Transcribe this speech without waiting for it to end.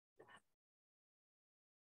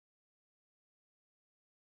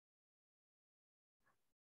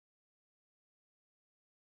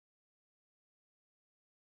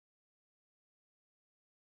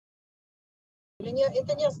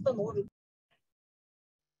это не остановит.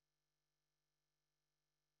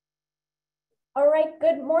 All right,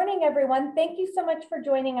 good morning, everyone. Thank you so much for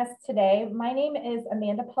joining us today. My name is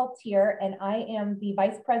Amanda Peltier, and I am the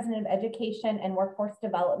Vice President of Education and Workforce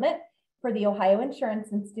Development for the Ohio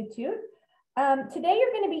Insurance Institute. Today,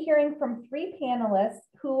 you're going to be hearing from three panelists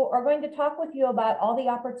who are going to talk with you about all the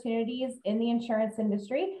opportunities in the insurance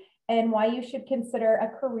industry and why you should consider a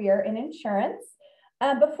career in insurance.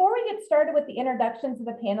 Before we get started with the introductions of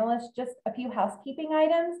the panelists, just a few housekeeping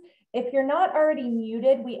items. If you're not already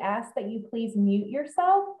muted, we ask that you please mute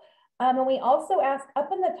yourself. And we also ask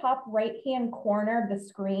up in the top right-hand corner of the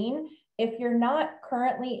screen, if you're not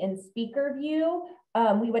currently in speaker view,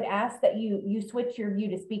 we would ask that you switch your view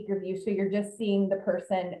to speaker view so you're just seeing the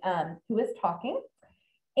person who is talking.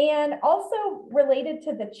 And also related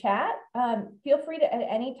to the chat, feel free to at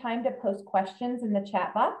any time to post questions in the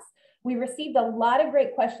chat box. We received a lot of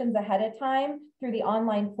great questions ahead of time through the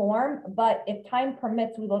online form, but if time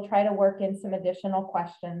permits, we will try to work in some additional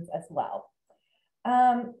questions as well.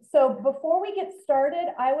 So before we get started,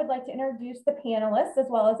 I would like to introduce the panelists as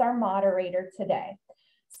well as our moderator today.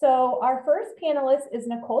 So our first panelist is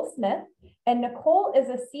Nicole Smith, and Nicole is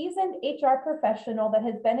a seasoned HR professional that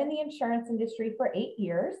has been in the insurance industry for 8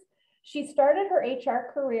 years. She started her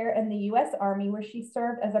HR career in the U.S. Army, where she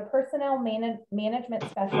served as a personnel management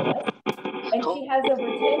specialist, and she has over 10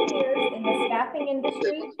 years in the staffing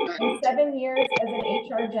industry and 7 years as an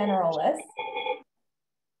HR generalist.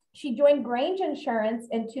 She joined Grange Insurance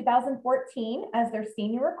in 2014 as their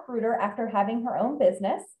senior recruiter after having her own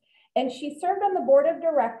business, and she served on the board of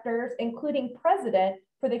directors, including president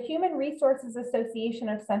for the Human Resources Association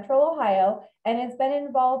of Central Ohio, and has been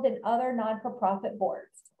involved in other non-for-profit boards.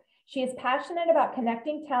 She is passionate about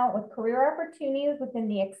connecting talent with career opportunities within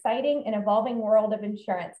the exciting and evolving world of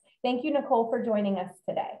insurance. Thank you, Nicole, for joining us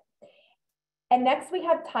today. And next we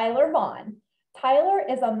have Tyler Vaughn. Tyler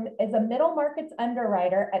is a middle markets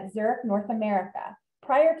underwriter at Zurich North America.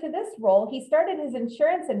 Prior to this role, he started his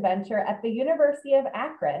insurance adventure at the University of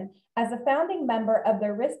Akron as a founding member of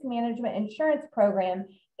the Risk Management Insurance Program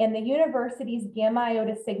in the university's Gamma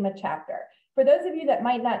Iota Sigma chapter. For those of you that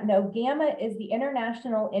might not know, Gamma is the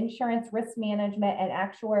International Insurance Risk Management and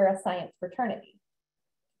Actuarial Science fraternity.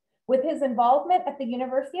 With his involvement at the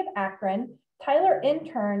University of Akron, Tyler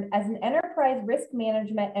interned as an enterprise risk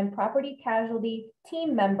management and property casualty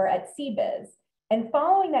team member at CBiz. And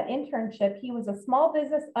following that internship, he was a small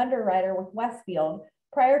business underwriter with Westfield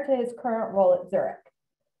prior to his current role at Zurich.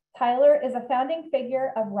 Tyler is a founding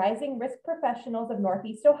figure of Rising Risk Professionals of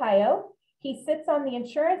Northeast Ohio. He sits on the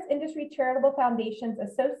Insurance Industry Charitable Foundation's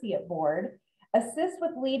Associate Board, assists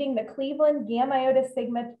with leading the Cleveland Gamma Iota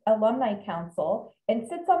Sigma Alumni Council, and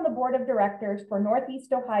sits on the board of directors for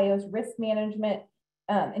Northeast Ohio's Risk Management,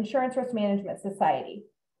 Insurance Risk Management Society.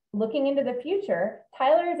 Looking into the future,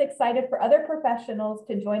 Tyler is excited for other professionals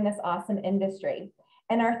to join this awesome industry.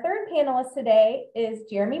 And our third panelist today is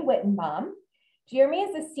Jeremy Wittenbaum. Jeremy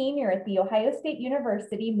is a senior at The Ohio State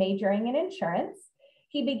University, majoring in insurance.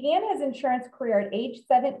 He began his insurance career at age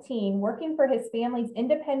 17, working for his family's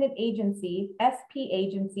independent agency, SP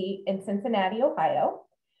Agency, in Cincinnati, Ohio.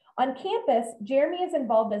 On campus, Jeremy is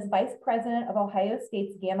involved as vice president of Ohio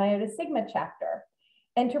State's Gamma Iota Sigma chapter.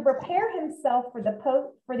 And to prepare himself for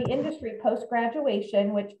the industry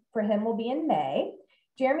post-graduation, which for him will be in May,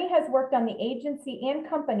 Jeremy has worked on the agency and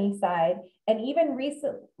company side, and even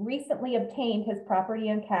recently obtained his property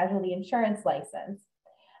and casualty insurance license.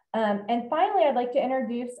 And finally, I'd like to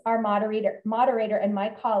introduce our moderator and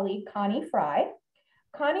my colleague, Connie Fry.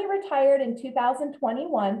 Connie retired in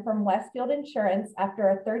 2021 from Westfield Insurance after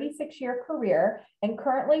a 36-year career and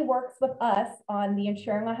currently works with us on the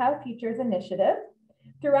Insuring Ohio Futures initiative.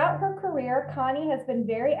 Throughout her career, Connie has been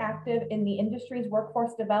very active in the industry's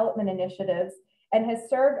workforce development initiatives and has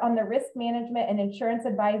served on the risk management and insurance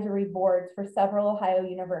advisory boards for several Ohio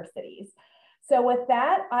universities. So with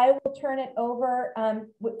that, I will turn it over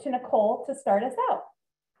to Nicole to start us out.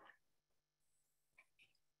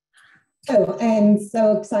 Oh, and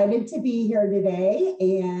so excited to be here today,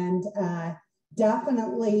 and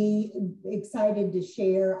definitely excited to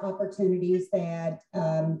share opportunities that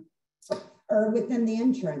are within the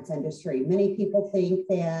insurance industry. Many people think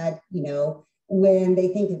that, you know, when they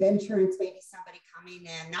think of insurance, maybe somebody coming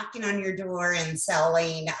in, knocking on your door and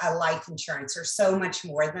selling a life insurance. There's so much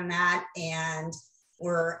more than that. And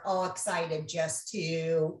we're all excited just to,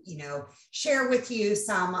 you know, share with you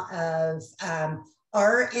some of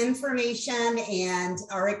our information and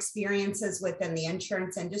our experiences within the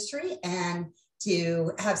insurance industry, and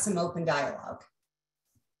to have some open dialogue.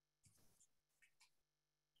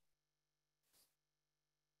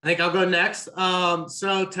 I think I'll go next.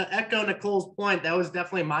 So to echo Nicole's point, that was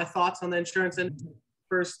definitely my thoughts on the insurance. And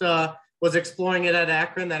first was exploring it at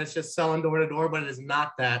Akron, that it's just selling door to door, but it is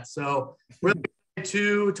not that. So really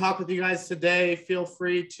to talk with you guys today. Feel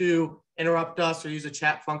free to interrupt us or use a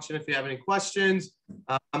chat function if you have any questions.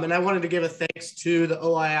 And I wanted to give a thanks to the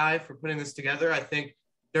OII for putting this together. I think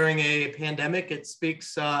during a pandemic, it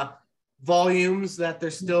speaks volumes that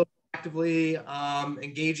they're still actively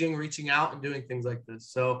engaging, reaching out, and doing things like this.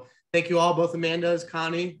 So thank you all, both Amanda's,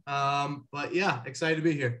 Connie. But yeah, excited to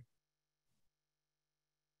be here.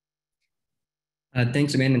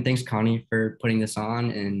 Thanks, Amanda, and thanks, Connie, for putting this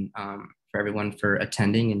on, and for everyone for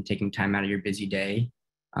attending and taking time out of your busy day.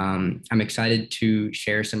 I'm excited to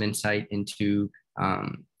share some insight into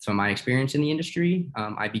some of my experience in the industry.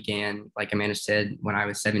 I began, like Amanda said, when I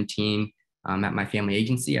was 17 at my family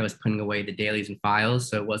agency. I was putting away the dailies and files,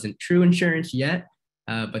 so it wasn't true insurance yet,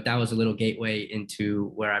 but that was a little gateway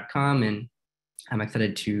into where I've come, and I'm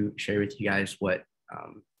excited to share with you guys what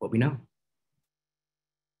we know.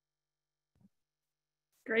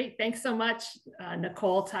 Great. Thanks so much,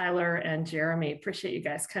 Nicole, Tyler, and Jeremy. Appreciate you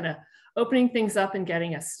guys kind of opening things up and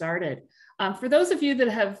getting us started. For those of you that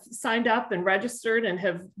have signed up and registered and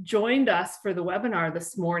have joined us for the webinar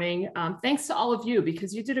this morning, thanks to all of you,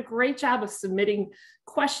 because you did a great job of submitting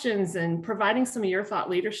questions and providing some of your thought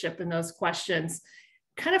leadership in those questions,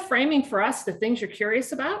 kind of framing for us the things you're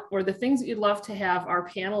curious about or the things that you'd love to have our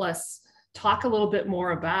panelists talk a little bit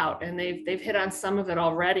more about, and they've hit on some of it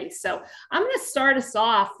already. So I'm going to start us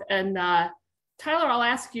off, and Tyler, I'll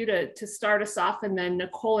ask you to start us off, and then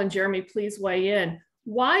Nicole and Jeremy, please weigh in.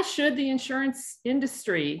 Why should the insurance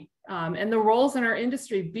industry and the roles in our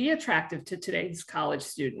industry be attractive to today's college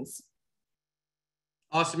students?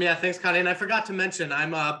 Awesome. Yeah, thanks, Connie. And I forgot to mention,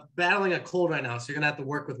 I'm battling a cold right now, so you're gonna have to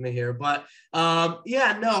work with me here. But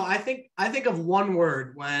yeah, no, I think of one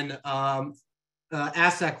word when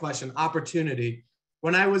asked that question: opportunity.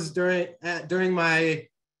 When I was during my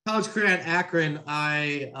college career at Akron,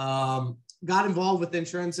 I got involved with the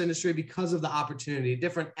insurance industry because of the opportunity,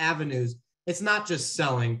 different avenues. It's not just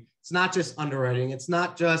selling, it's not just underwriting, it's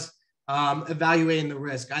not just evaluating the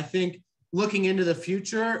risk. I think looking into the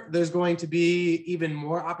future, there's going to be even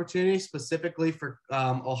more opportunities specifically for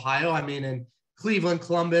Ohio. I mean, in Cleveland,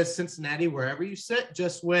 Columbus, Cincinnati, wherever you sit,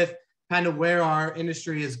 just with kind of where our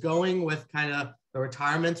industry is going with kind of the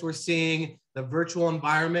retirements we're seeing, the virtual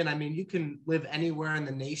environment. I mean, you can live anywhere in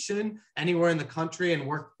the nation, anywhere in the country, and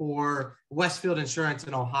work for Westfield Insurance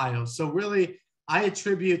in Ohio. So really, I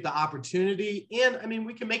attribute the opportunity, and I mean,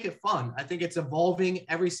 we can make it fun. I think it's evolving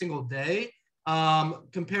every single day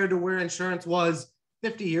compared to where insurance was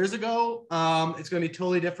 50 years ago. It's going to be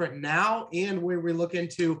totally different now, and where we look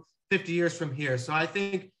into 50 years from here. So I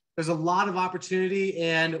think there's a lot of opportunity,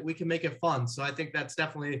 and we can make it fun. So I think that's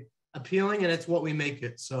definitely appealing, and it's what we make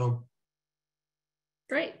it. So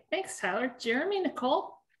great. Thanks, Tyler. Jeremy,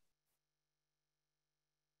 Nicole?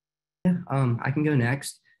 Yeah, I can go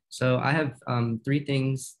next. So I have three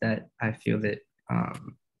things that I feel that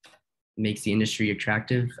makes the industry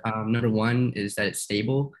attractive. Number one is that it's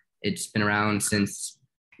stable. It's been around since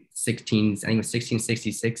I think it was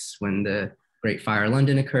 1666 when the Great Fire of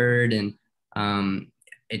London occurred, and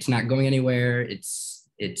it's not going anywhere. It's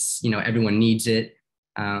everyone needs it.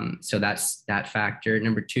 So that's that factor.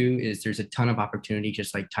 Number two is there's a ton of opportunity,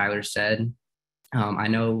 just like Tyler said. I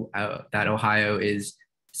know that Ohio is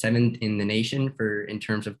 7th in the nation in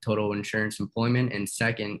terms of total insurance employment, and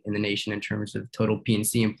 2nd in the nation in terms of total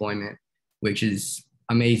P&C employment, which is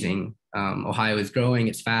amazing. Ohio is growing,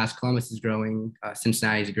 it's fast. Columbus is growing.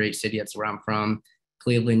 Cincinnati is a great city. That's where I'm from.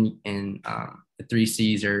 Cleveland and the 3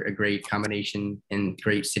 C's are a great combination and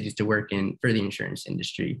great cities to work in for the insurance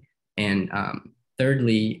industry. And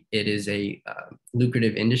thirdly, it is a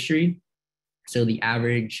lucrative industry. So the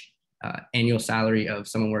average annual salary of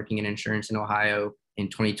someone working in insurance in Ohio in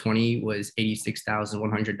 2020 was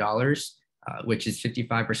 $86,100, which is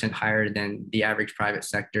 55% higher than the average private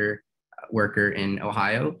sector worker in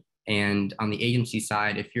Ohio. And on the agency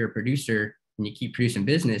side, if you're a producer and you keep producing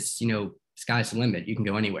business, sky's the limit. You can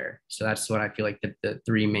go anywhere. So that's what I feel like the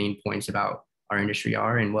 3 main points about our industry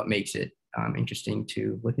are, and what makes it interesting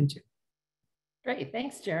to look into. Great.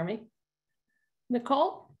 Thanks, Jeremy.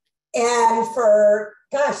 Nicole? And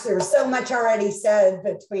there's so much already said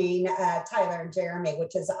between Tyler and Jeremy,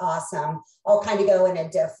 which is awesome. I'll kind of go in a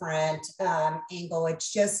different angle.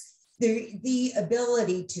 It's just the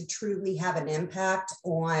ability to truly have an impact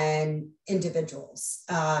on individuals.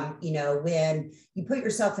 When you put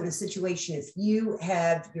yourself in a situation, if you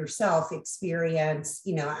have yourself experienced,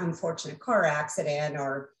 unfortunate car accident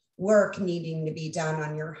or work needing to be done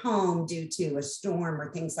on your home due to a storm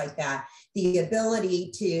or things like that. The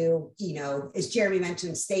ability to, you know, as Jeremy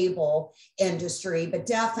mentioned, stable industry, but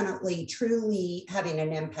definitely truly having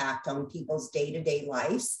an impact on people's day-to-day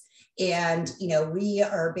lives. And, you know, we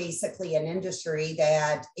are basically an industry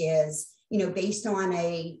that is, you know, based on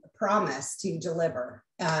a promise to deliver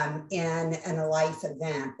in a life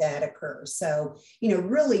event that occurs. So, you know,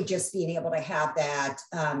 really just being able to have that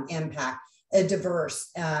impact, a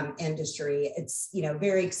diverse industry. It's, you know,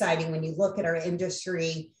 very exciting when you look at our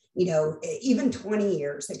industry, you know, even 20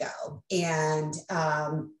 years ago, and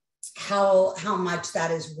how much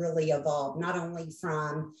that has really evolved, not only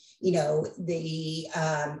from, you know, the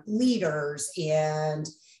leaders and,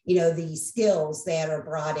 you know, the skills that are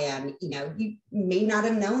brought in. You know, you may not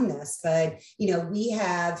have known this, but, you know, we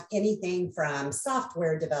have anything from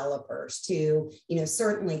software developers to, you know,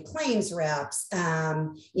 certainly claims reps,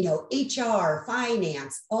 you know, HR,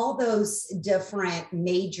 finance, all those different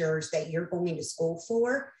majors that you're going to school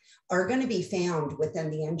for are going to be found within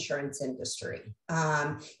the insurance industry.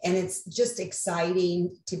 And it's just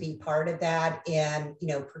exciting to be part of that. And, you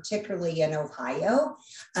know, particularly in Ohio,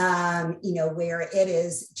 you know, where it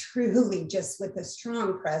is truly just with a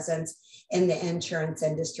strong presence in the insurance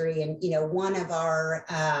industry. And, you know, one of our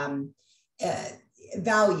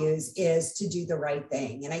values is to do the right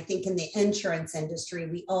thing. And I think in the insurance industry,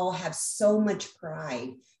 we all have so much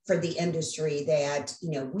pride for the industry that, you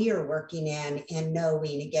know, we are working in, and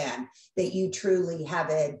knowing again that you truly have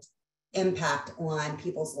an impact on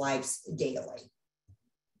people's lives daily.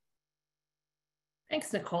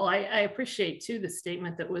 Thanks, Nicole. I appreciate too the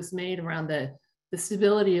statement that was made around the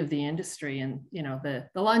stability of the industry and, you know, the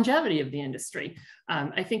longevity of the industry.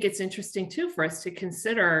 I think it's interesting too for us to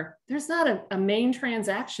consider there's not a main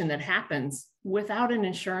transaction that happens without an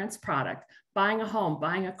insurance product. Buying a home,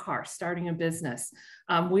 buying a car, starting a business.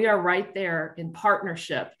 We are right there in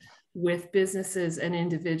partnership with businesses and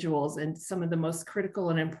individuals and some of the most critical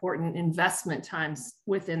and important investment times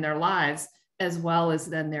within their lives, as well as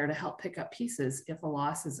then there to help pick up pieces if a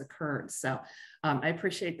loss has occurred. So I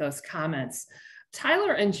appreciate those comments.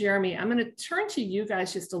 Tyler and Jeremy, I'm going to turn to you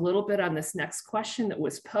guys just a little bit on this next question that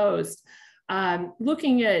was posed.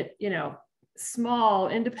 Looking at, you know, small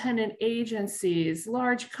independent agencies,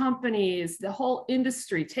 large companies, the whole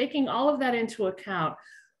industry, taking all of that into account,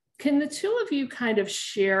 can the two of you kind of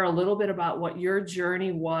share a little bit about what your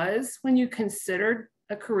journey was when you considered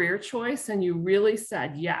a career choice and you really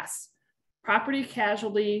said, yes, property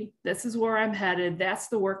casualty, this is where I'm headed, that's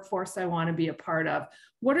the workforce I want to be a part of?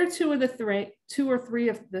 What are two or three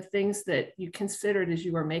of the things that you considered as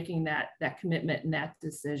you were making that commitment and that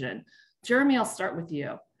decision? Jeremy, I'll start with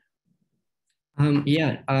you.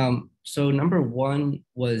 So number one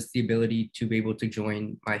was the ability to be able to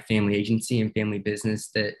join my family agency and family business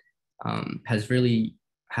that has really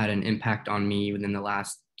had an impact on me within the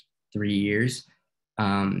last 3 years.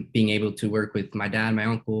 Being able to work with my dad, my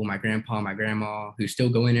uncle, my grandpa, my grandma, who still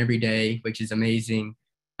go in every day, which is amazing.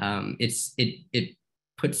 It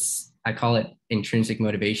puts, I call it intrinsic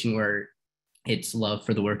motivation, where it's love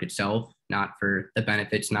for the work itself, not for the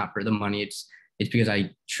benefits, not for the money. It's because I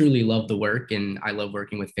truly love the work and I love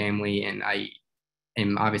working with family, and I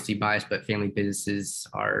am obviously biased, but family businesses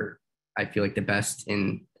are, I feel like, the best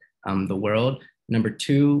in the world. Number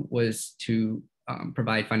two was to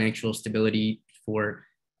provide financial stability for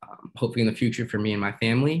hopefully in the future for me and my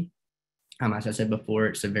family. As I said before,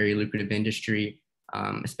 it's a very lucrative industry,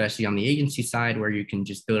 especially on the agency side, where you can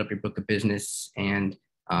just build up your book of business and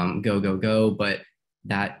go. But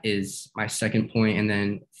that is my second point. And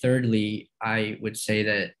then thirdly, I would say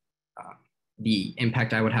that the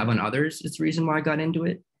impact I would have on others is the reason why I got into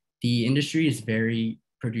it. The industry is very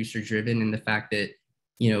producer driven in the fact that,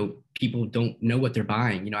 you know, people don't know what they're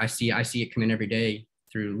buying. You know, I see it come in every day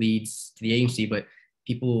through leads to the agency, but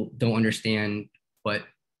people don't understand what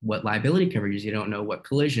liability coverages. You don't know what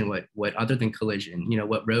collision, what other than collision, you know,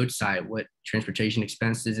 what roadside, what transportation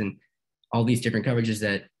expenses, and all these different coverages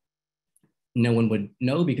that no one would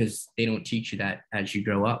know because they don't teach you that as you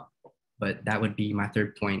grow up. But that would be my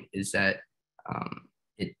third point, is that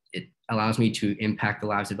it allows me to impact the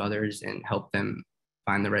lives of others and help them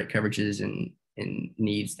find the right coverages and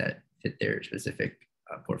needs that fit their specific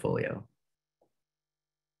portfolio.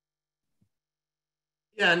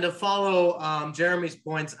 Yeah, and to follow Jeremy's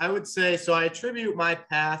points, I would say, so I attribute my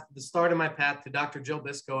path, the start of my path, to Dr. Jill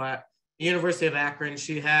Biscoe at the University of Akron.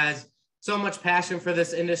 She has so much passion for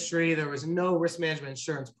this industry. There was no risk management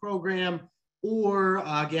insurance program or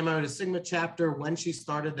Gamma Iota Sigma chapter when she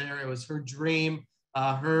started there. It was her dream,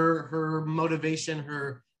 her motivation,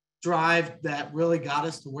 her drive that really got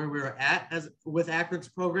us to where we were at with Akron's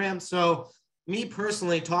program. So me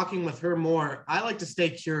personally, talking with her more, I like to stay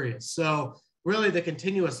curious. So really the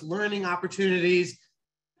continuous learning opportunities.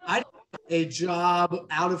 I had a job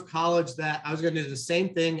out of college that I was going to do the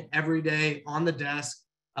same thing every day on the desk,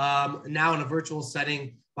 now in a virtual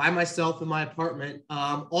setting by myself in my apartment,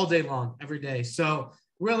 all day long, every day. So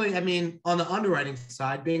really, I mean, on the underwriting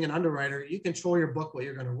side, being an underwriter, you control your book, what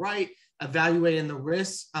you're going to write, evaluating the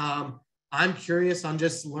risks. I'm curious on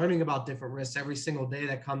just learning about different risks every single day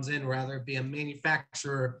that comes in, whether it be a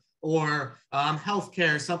manufacturer or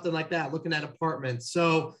healthcare, something like that, looking at apartments.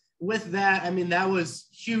 So with that, I mean, that was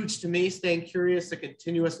huge to me, staying curious, the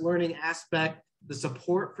continuous learning aspect, the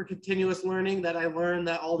support for continuous learning that I learned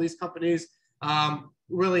that all these companies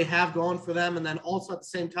really have going for them. And then also at the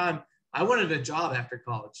same time, I wanted a job after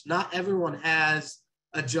college. Not everyone has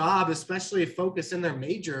a job, especially focused in their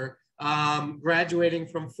major, graduating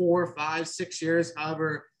from 4, 5, 6 years,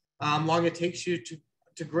 however long it takes you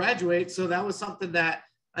to graduate. So that was something that,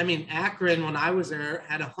 I mean, Akron, when I was there,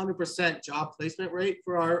 had 100% job placement rate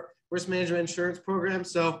for our risk management insurance program.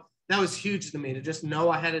 So that was huge to me to just know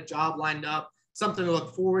I had a job lined up, something to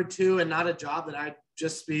look forward to, and not a job that I'd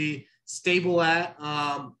just be stable at.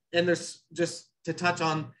 And there's just to touch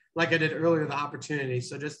on, like I did earlier, the opportunity.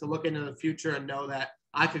 So just to look into the future and know that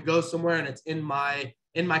I could go somewhere and it's in my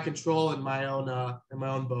control, in my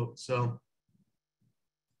own boat. So.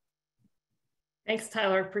 Thanks,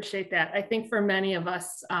 Tyler. Appreciate that. I think for many of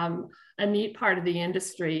us, a neat part of the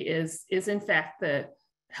industry is in fact the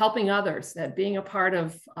helping others, that being a part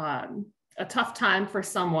of a tough time for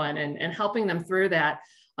someone and helping them through that.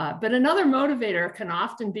 But another motivator can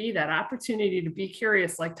often be that opportunity to be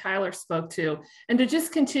curious, like Tyler spoke to, and to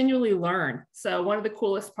just continually learn. So one of the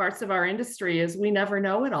coolest parts of our industry is we never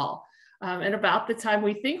know it all. And about the time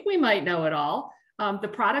we think we might know it all, the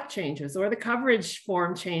product changes, or the coverage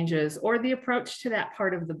form changes, or the approach to that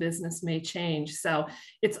part of the business may change. So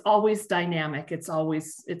it's always dynamic. It's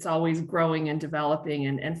always growing and developing.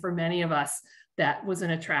 And for many of us, that was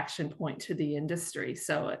an attraction point to the industry.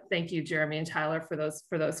 So thank you, Jeremy and Tyler, for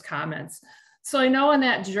those comments. So I know on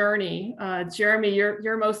that journey, Jeremy,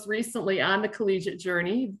 you're most recently on the collegiate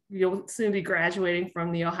journey. You'll soon be graduating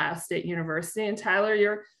from the Ohio State University. And Tyler,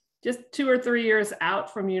 you're just 2 or 3 years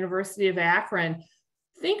out from University of Akron.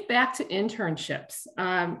 Think back to internships.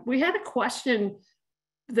 We had a question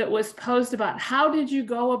that was posed about how did you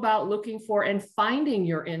go about looking for and finding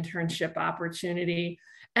your internship opportunity?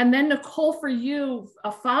 And then Nicole, for you,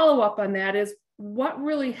 a follow-up on that is what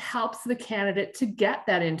really helps the candidate to get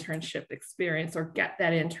that internship experience or get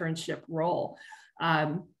that internship role?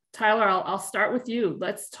 Tyler, I'll start with you.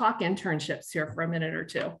 Let's talk internships here for a minute or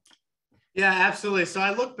two. Yeah, absolutely. So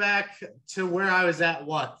I look back to where I was at,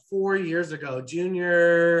 4 years ago,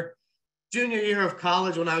 junior year of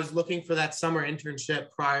college, when I was looking for that summer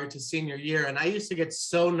internship prior to senior year. And I used to get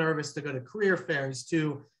so nervous to go to career fairs,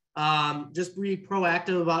 to just be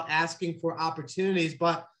proactive about asking for opportunities.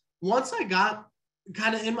 But once I got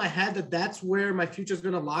kind of in my head that that's where my future is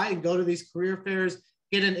going to lie, and go to these career fairs,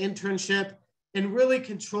 get an internship, and really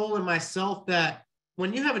control in myself that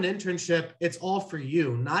when you have an internship, it's all for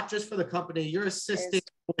you, not just for the company. You're assisting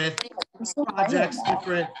with projects,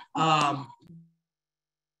 different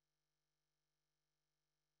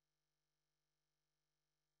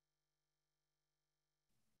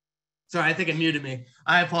sorry, I think it muted me.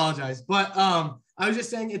 I apologize. But I was just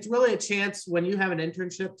saying, it's really a chance when you have an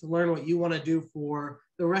internship to learn what you want to do for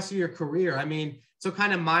the rest of your career. I mean, so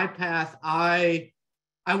kind of my path, I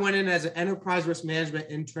went in as an enterprise risk management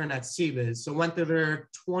intern at CBIZ. So went through their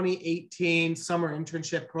 2018 summer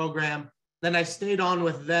internship program. Then I stayed on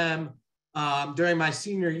with them during my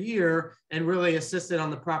senior year and really assisted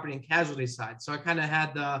on the property and casualty side. So I kind of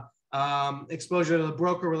had the exposure to the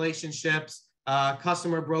broker relationships,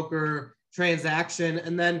 customer broker transaction.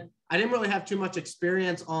 And then I didn't really have too much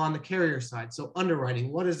experience on the carrier side. So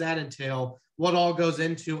underwriting, what does that entail? What all goes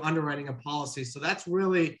into underwriting a policy? So that's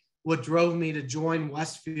really what drove me to join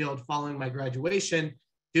Westfield following my graduation,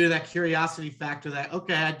 due to that curiosity factor that,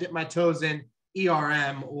 okay, I dipped my toes in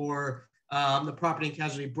ERM or the property and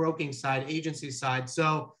casualty broking side, agency side.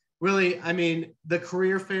 So really, I mean, the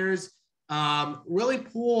career fairs really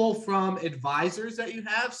pull from advisors that you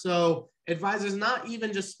have. So advisors, not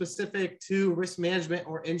even just specific to risk management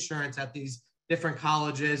or insurance at these different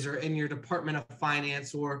colleges or in your Department of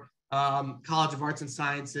Finance or College of Arts and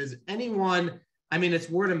Sciences, anyone. I mean, it's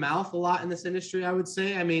word of mouth a lot in this industry, I would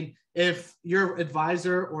say. I mean, if your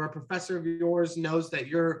advisor or a professor of yours knows that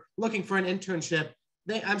you're looking for an internship,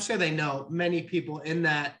 I'm sure they know many people in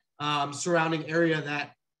that surrounding area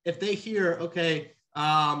that if they hear, okay,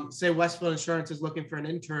 say Westfield Insurance is looking for an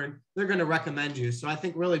intern, they're going to recommend you. So I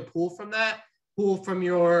think really pull from that, pull from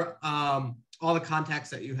your all the contacts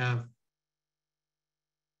that you have.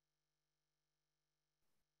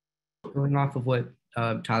 Going off of what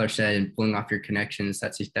Tyler said and pulling off your connections,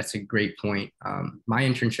 that's a great point. My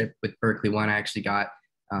internship with Berkeley One, I actually got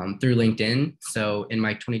through LinkedIn. So in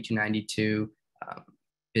my 2292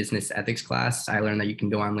 business ethics class, I learned that you can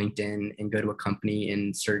go on LinkedIn and go to a company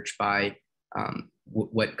and search by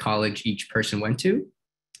what college each person went to.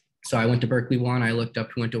 So I went to Berkeley One, I looked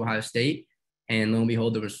up who went to Ohio State, and lo and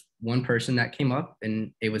behold, there was one person that came up,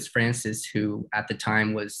 and it was Francis, who at the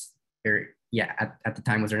time was at the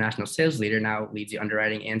time was our national sales leader, now leads the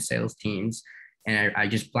underwriting and sales teams. And I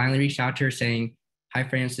just blindly reached out to her saying, "Hi,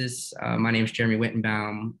 Francis. My name is Jeremy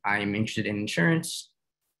Wittenbaum. I'm interested in insurance."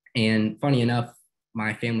 And funny enough,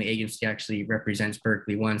 my family agency actually represents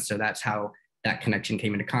Berkeley One. So that's how that connection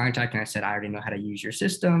came into contact. And I said, "I already know how to use your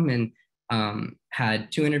system," and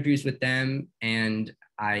had 2 interviews with them. And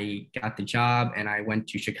I got the job, and I went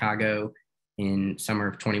to Chicago in summer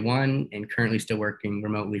of 21 and currently still working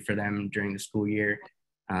remotely for them during the school year,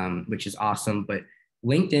 which is awesome. But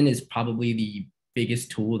LinkedIn is probably the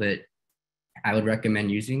biggest tool that I would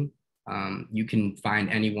recommend using. You can find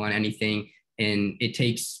anyone, anything, and it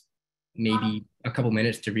takes maybe a couple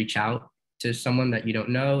minutes to reach out to someone that you don't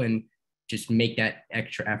know and just make that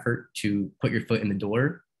extra effort to put your foot in the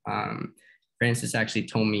door. Francis actually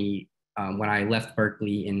told me when I left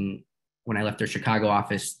Berkeley when I left their Chicago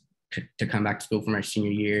office to come back to school for my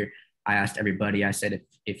senior year, I asked everybody, I said,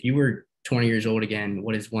 if you were 20 years old again,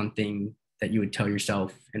 what is one thing that you would tell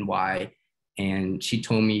yourself and why? And she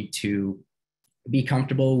told me to be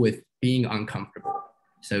comfortable with being uncomfortable.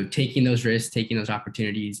 So taking those risks, taking those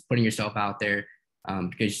opportunities, putting yourself out there,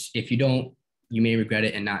 because if you don't, you may regret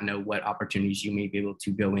it and not know what opportunities you may be able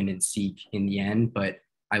to go in and seek in the end. But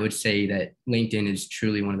I would say that LinkedIn is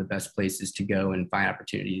truly one of the best places to go and find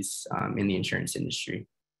opportunities in the insurance industry.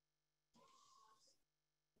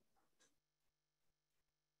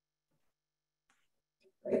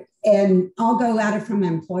 And I'll go at it from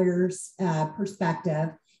an employer's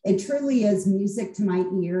perspective. It truly is music to my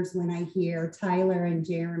ears when I hear Tyler and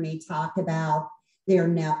Jeremy talk about their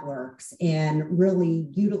networks and really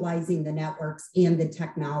utilizing the networks and the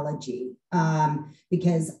technology.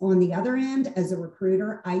 Because on the other end, as a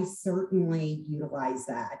recruiter, I certainly utilize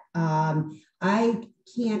that. I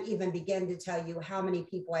can't even begin to tell you how many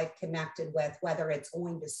people I've connected with, whether it's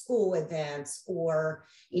going to school events or,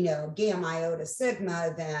 Gamma Iota Sigma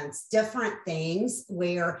events, different things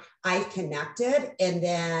where I've connected. And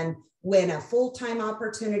then when a full-time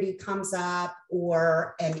opportunity comes up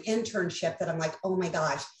or an internship that I'm like, oh my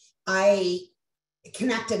gosh, I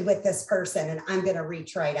connected with this person and I'm going to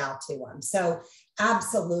reach right out to them. So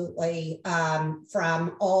absolutely,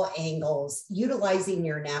 from all angles, utilizing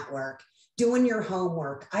your network, doing your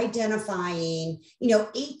homework, identifying, 8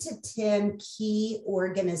 to 10 key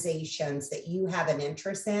organizations that you have an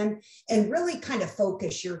interest in, and really kind of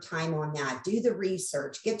focus your time on that. Do the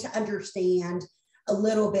research, get to understand a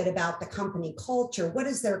little bit about the company culture. What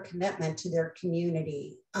is their commitment to their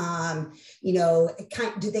community? Do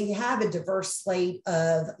they have a diverse slate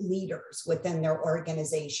of leaders within their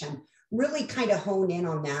organization? Really kind of hone in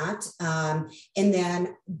on that. And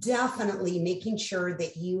then definitely making sure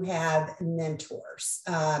that you have mentors,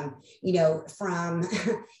 from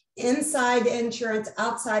inside insurance,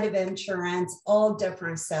 outside of insurance, all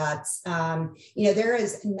different sets. There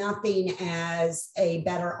is nothing as a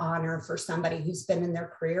better honor for somebody who's been in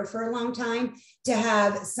their career for a long time to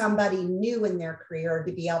have somebody new in their career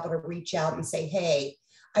to be able to reach out and say, hey,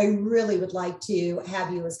 I really would like to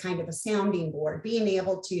have you as kind of a sounding board, being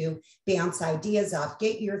able to bounce ideas off,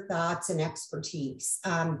 get your thoughts and expertise.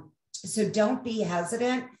 So don't be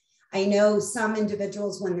hesitant. I know some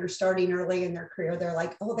individuals, when they're starting early in their career, they're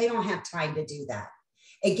like, oh, they don't have time to do that.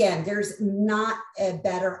 Again, there's not a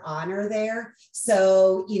better honor there.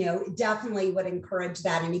 So, definitely would encourage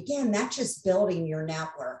that. And again, that's just building your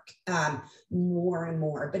network more and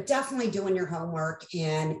more, but definitely doing your homework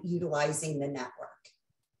and utilizing the network.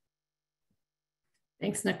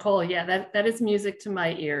 Thanks, Nicole. Yeah, that is music to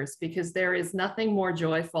my ears, because there is nothing more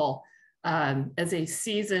joyful as a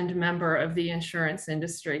seasoned member of the insurance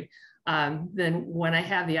industry than when I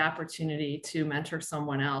have the opportunity to mentor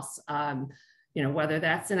someone else, whether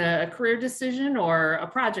that's in a career decision or a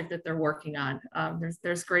project that they're working on.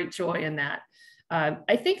 There's great joy in that.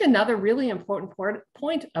 I think another really important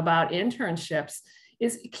point about internships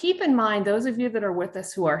is keep in mind, those of you that are with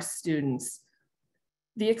us who are students,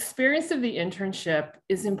 the experience of the internship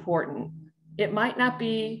is important. It might not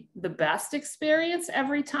be the best experience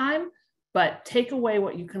every time, but take away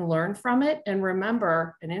what you can learn from it. And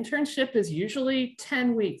remember, an internship is usually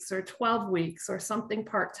 10 weeks or 12 weeks or something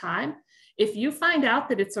part-time. If you find out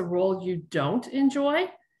that it's a role you don't enjoy,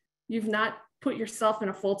 you've not put yourself in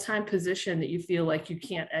a full-time position that you feel like you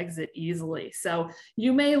can't exit easily. So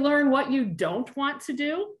you may learn what you don't want to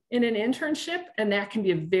do in an internship, and that can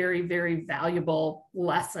be a very, very valuable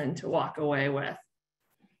lesson to walk away with.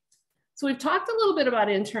 So we've talked a little bit about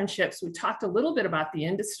internships. We talked a little bit about the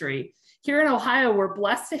industry. Here in Ohio, we're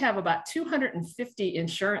blessed to have about 250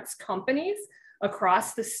 insurance companies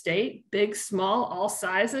across the state, big, small, all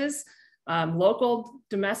sizes, local,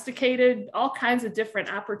 domesticated, all kinds of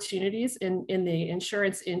different opportunities in the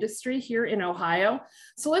insurance industry here in Ohio.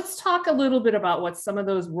 So let's talk a little bit about what some of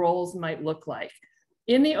those roles might look like.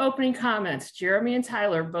 In the opening comments, Jeremy and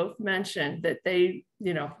Tyler both mentioned that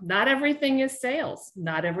not everything is sales,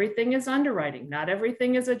 not everything is underwriting, not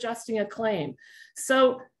everything is adjusting a claim.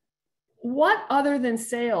 So what other than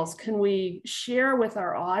sales can we share with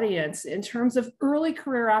our audience in terms of early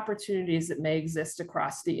career opportunities that may exist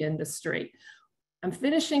across the industry? I'm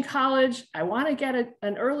finishing college. I want to get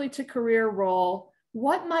an early to career role.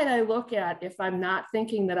 What might I look at if I'm not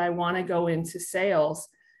thinking that I want to go into sales?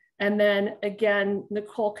 And then again,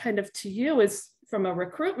 Nicole, kind of to you is from a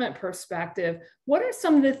recruitment perspective, what are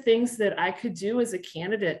some of the things that I could do as a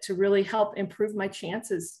candidate to really help improve my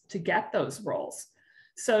chances to get those roles?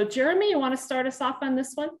 So Jeremy, you want to start us off on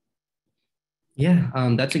this one? Yeah,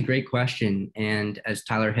 that's a great question. And as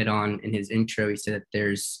Tyler hit on in his intro, he said that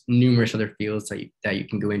there's numerous other fields that you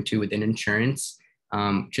can go into within insurance.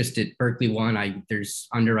 Just at Berkeley One, there's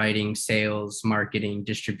underwriting, sales, marketing,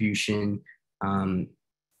 distribution.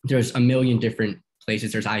 There's a million different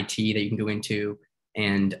places. There's IT that you can go into.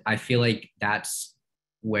 And I feel like that's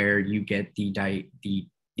where you get the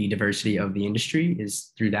diversity of the industry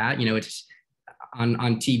is through that. It's on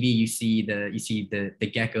TV, you see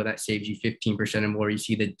the gecko that saves you 15% or more. You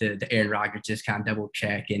see the Aaron Rodgers discount double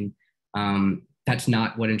check. And that's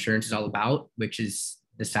not what insurance is all about, which is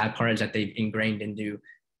the sad part is that they've ingrained into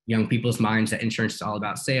young people's minds that insurance is all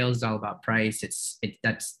about sales, it's all about price.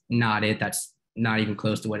 That's not it. That's not even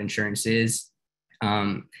close to what insurance is.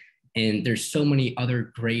 And there's so many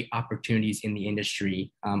other great opportunities in the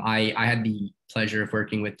industry. I had the pleasure of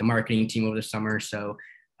working with the marketing team over the summer. So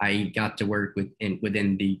I got to work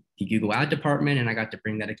within the Google ad department, and I got to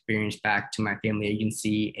bring that experience back to my family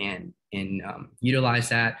agency and utilize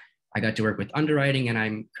that. I got to work with underwriting, and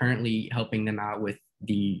I'm currently helping them out with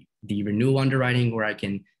the renewal underwriting, where I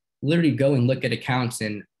can literally go and look at accounts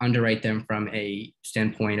and underwrite them from a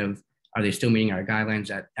standpoint of, are they still meeting our guidelines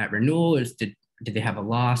at renewal? Did they have a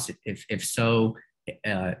loss? If so,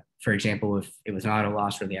 for example, if it was not a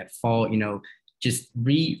loss or they had fault, just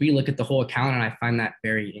re-look at the whole account. And I find that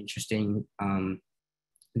very interesting,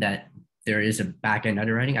 that there is a back-end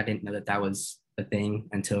underwriting. I didn't know that was a thing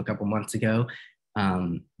until a couple months ago.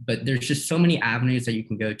 But there's just so many avenues that you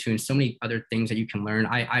can go to and so many other things that you can learn.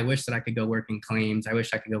 I wish that I could go work in claims. I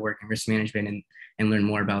wish I could go work in risk management and learn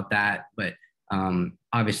more about that. But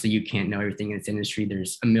obviously you can't know everything in this industry.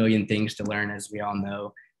 There's a million things to learn, as we all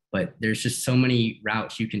know, but there's just so many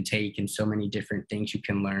routes you can take and so many different things you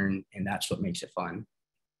can learn. And that's what makes it fun.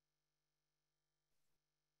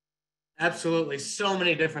 Absolutely. So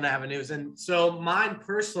many different avenues. And so mine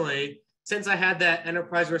personally, since I had that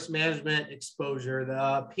enterprise risk management exposure,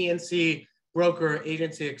 the PNC broker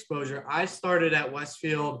agency exposure, I started at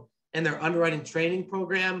Westfield in their underwriting training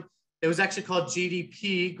program. It was actually called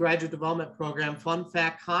GDP, Graduate Development Program. Fun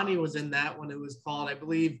fact, Connie was in that when it was called, I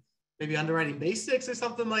believe, maybe Underwriting Basics or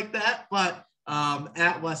something like that. But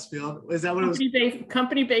at Westfield, is that what it was?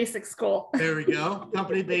 Company Basic School. There we go,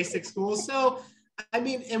 Company Basic School. So, I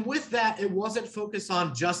mean, and with that, it wasn't focused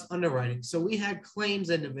on just underwriting. So we had claims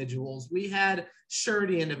individuals, we had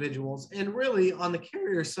surety individuals, and really on the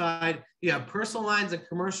carrier side, you have personal lines and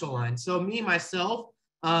commercial lines. So me, myself,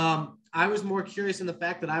 I was more curious in the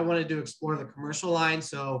fact that I wanted to explore the commercial line.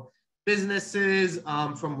 So businesses,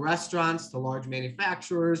 from restaurants to large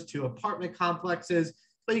manufacturers to apartment complexes,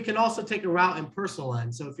 but you can also take a route in personal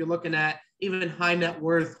lines. So if you're looking at even high net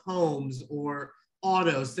worth homes or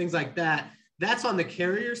autos, things like that, that's on the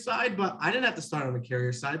carrier side. But I didn't have to start on the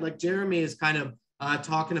carrier side. Like Jeremy is kind of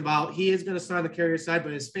talking about, he is going to start on the carrier side,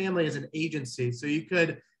 but his family is an agency. So you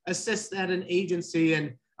could assist at an agency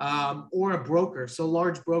and or a broker. So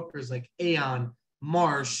large brokers like Aon,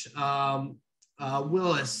 Marsh,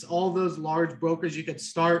 Willis, all those large brokers you could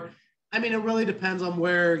start. I mean, it really depends on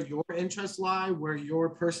where your interests lie, where your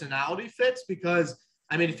personality fits, because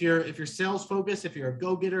I mean, if you're sales focused, if you're a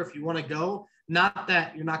go-getter, if you want to go, Not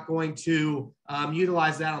that you're not going to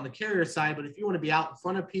utilize that on the carrier side, but if you want to be out in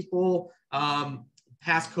front of people,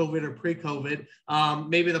 past COVID or pre-COVID,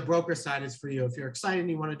 maybe the broker side is for you. If you're excited and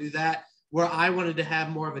you want to do that, where I wanted to have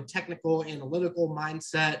more of a technical, analytical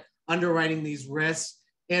mindset, underwriting these risks,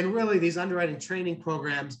 and really these underwriting training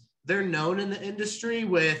programs, they're known in the industry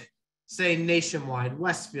with, say, Nationwide,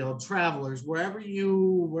 Westfield, Travelers, wherever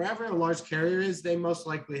a large carrier is, they most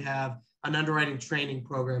likely have an underwriting training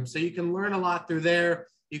program. So you can learn a lot through there.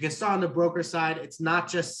 You can start on the broker side. It's not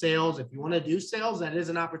just sales. If you want to do sales, that is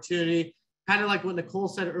an opportunity. Kind of like what Nicole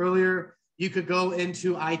said earlier, you could go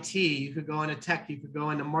into IT, you could go into tech, you could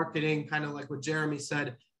go into marketing, kind of like what Jeremy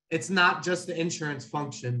said. It's not just the insurance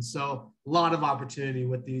function. So a lot of opportunity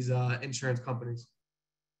with these insurance companies.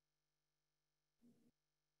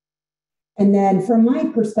 And then from my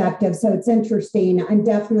perspective, so it's interesting, I'm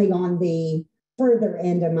definitely on the further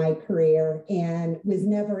end of my career and was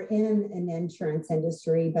never in an insurance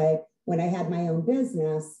industry, but when I had my own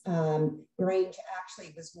business, Grange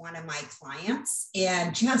actually was one of my clients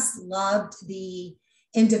and just loved the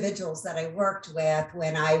individuals that I worked with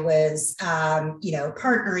when I was,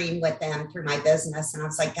 partnering with them through my business. And I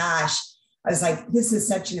was like, gosh, this is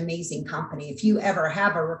such an amazing company. If you ever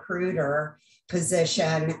have a recruiter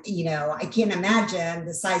position, I can't imagine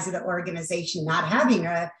the size of the organization not having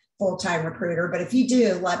a full-time recruiter, but if you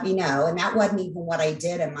do, let me know. And that wasn't even what I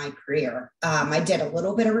did in my career. I did a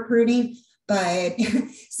little bit of recruiting, but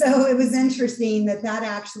so it was interesting that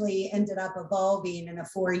actually ended up evolving in a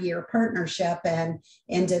 4-year partnership and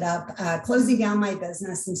ended up closing down my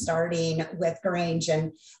business and starting with Grange.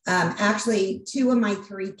 And actually 2 of my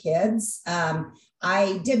 3 kids,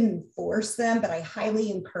 I didn't force them, but I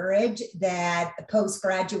highly encourage that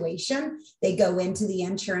post-graduation, they go into the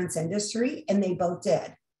insurance industry, and they both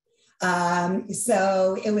did.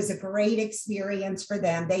 So it was a great experience for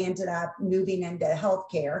them. They ended up moving into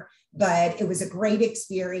healthcare, but it was a great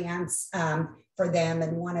experience for them.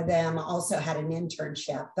 And one of them also had an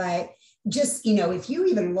internship. But just, if you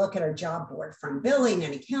even look at our job board, from billing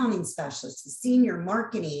and accounting specialists to senior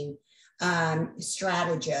marketing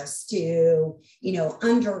strategists to,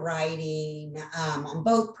 underwriting on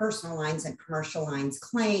both personal lines and commercial lines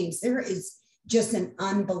claims, there is just an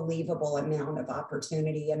unbelievable amount of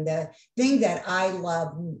opportunity. And the thing that I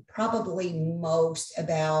love probably most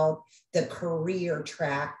about the career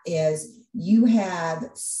track is you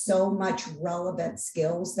have so much relevant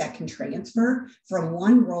skills that can transfer from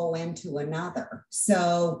one role into another.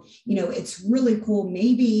 So, it's really cool.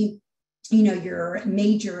 Maybe, your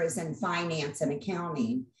major is in finance and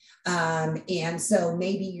accounting. And so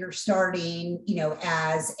maybe you're starting,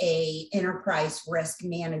 as a enterprise risk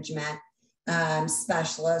management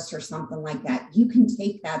specialist or something like that. You can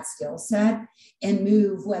take that skill set and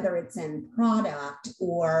move, whether it's in product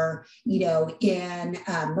or, in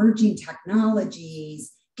emerging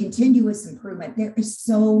technologies, continuous improvement. There is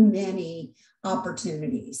so many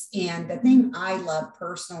opportunities. And the thing I love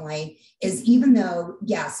personally is, even though,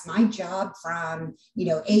 yes, my job from,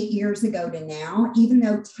 8 years ago to now, even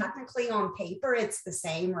though technically on paper it's the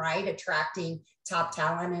same, right? Attracting top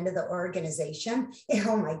talent into the organization.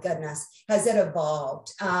 Oh my goodness, has it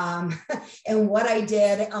evolved? And what I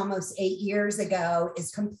did almost 8 years ago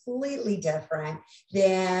is completely different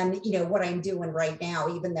than, what I'm doing right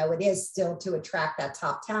now, even though it is still to attract that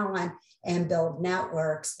top talent and build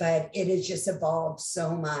networks, but it has just evolved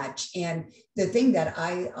so much. And the thing that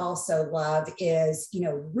I also love is,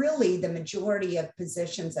 really the majority of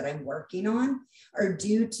positions that I'm working on are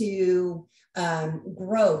due to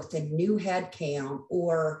growth and new headcount,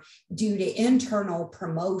 or due to internal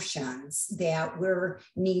promotions that we're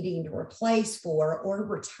needing to replace for, or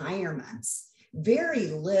retirements. Very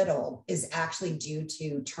little is actually due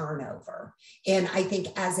to turnover. And I think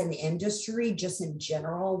as an industry, just in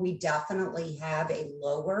general, we definitely have a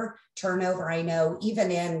lower turnover. I know even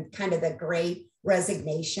in kind of the great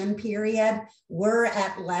resignation period, we're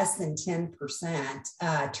at less than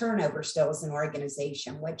 10% turnover still as an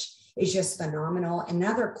organization, which is just phenomenal.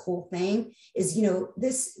 Another cool thing is,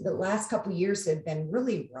 the last couple of years have been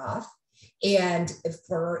really rough. And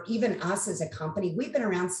for even us as a company, we've been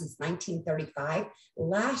around since 1935.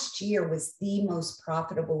 Last year was the most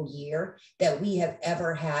profitable year that we have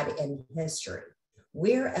ever had in history.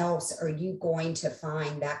 Where else are you going to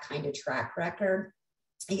find that kind of track record?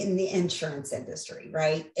 In the insurance industry,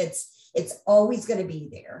 right? It's always going to be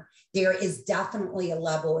there. There is definitely a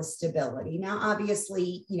level of stability. Now,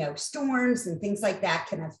 obviously, storms and things like that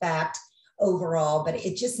can affect overall, but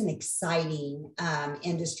it's just an exciting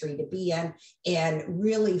industry to be in, and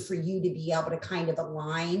really for you to be able to kind of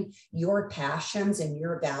align your passions and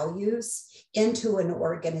your values into an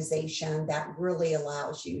organization that really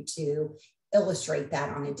allows you to illustrate that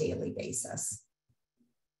on a daily basis.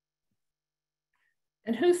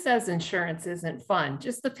 And who says insurance isn't fun?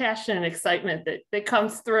 Just the passion and excitement that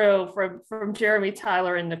comes through from Jeremy,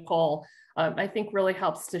 Tyler, and Nicole, I think really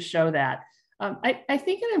helps to show that. I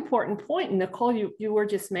think an important point, and Nicole, you were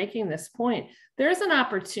just making this point, there's an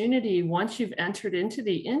opportunity once you've entered into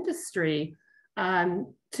the industry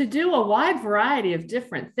to do a wide variety of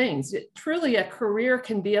different things. Truly, a career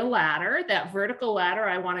can be a ladder, that vertical ladder.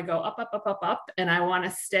 I want to go up, up, up, up, up, and I want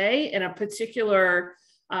to stay in a particular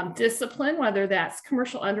discipline, whether that's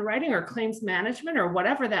commercial underwriting or claims management or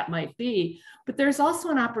whatever that might be. But there's also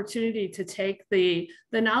an opportunity to take the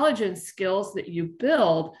knowledge and skills that you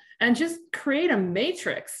build and just create a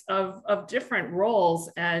matrix of different roles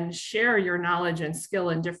and share your knowledge and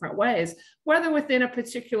skill in different ways, whether within a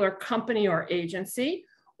particular company or agency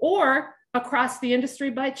or across the industry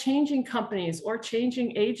by changing companies or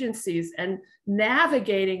changing agencies and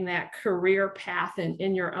navigating that career path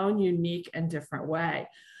in your own unique and different way.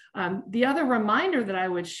 The other reminder that I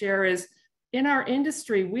would share is in our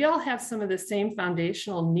industry, we all have some of the same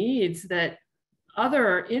foundational needs that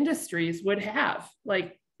other industries would have.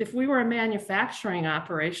 Like if we were a manufacturing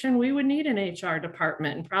operation, we would need an HR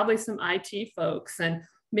department and probably some IT folks and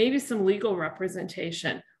maybe some legal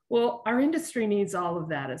representation. Well, our industry needs all of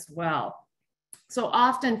that as well. So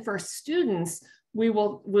often for students,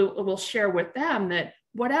 we'll share with them that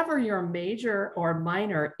whatever your major or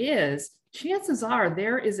minor is, chances are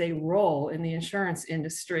there is a role in the insurance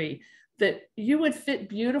industry that you would fit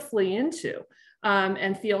beautifully into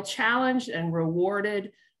and feel challenged and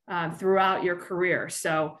rewarded throughout your career.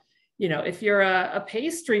 So, you know, if you're a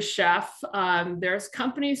pastry chef, there's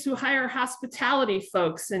companies who hire hospitality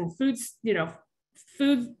folks and food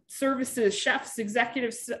services, chefs,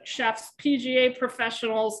 executive chefs, PGA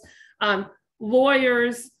professionals,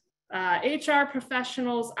 lawyers, HR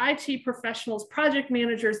professionals, IT professionals, project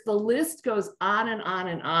managers, the list goes on and on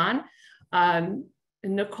and on.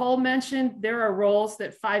 Nicole mentioned there are roles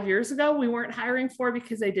that 5 years ago we weren't hiring for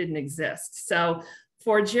because they didn't exist. So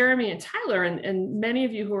for Jeremy and Tyler and many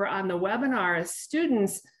of you who are on the webinar as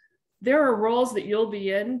students, there are roles that you'll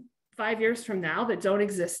be in 5 years from now that don't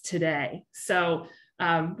exist today. So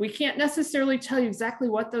we can't necessarily tell you exactly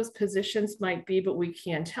what those positions might be, but we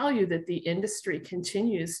can tell you that the industry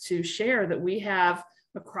continues to share that we have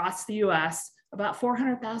across the US about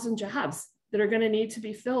 400,000 jobs that are going to need to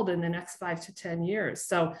be filled in the next 5 to 10 years.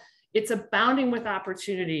 So it's abounding with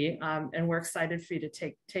opportunity, and we're excited for you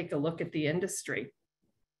to take a look at the industry.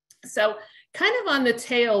 So kind of on the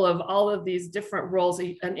tail of all of these different roles,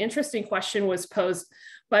 an interesting question was posed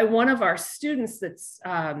by one of our students that's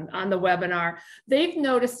on the webinar. They've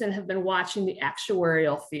noticed and have been watching the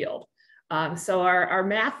actuarial field. So our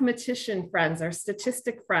mathematician friends, our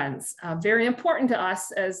statistic friends, very important to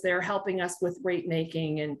us as they're helping us with rate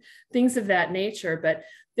making and things of that nature. But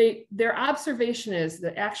their observation is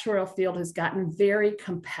the actuarial field has gotten very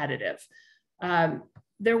competitive.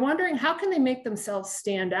 They're wondering how can they make themselves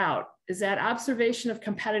stand out? Is that observation of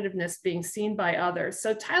competitiveness being seen by others?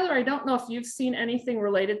 So Tyler, I don't know if you've seen anything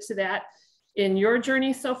related to that in your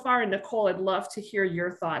journey so far. And Nicole, I'd love to hear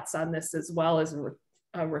your thoughts on this as well as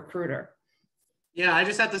a recruiter. Yeah, I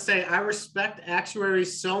just have to say, I respect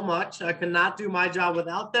actuaries so much. I could not do my job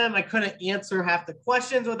without them. I couldn't answer half the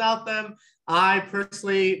questions without them. I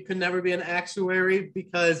personally could never be an actuary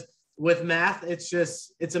because with math,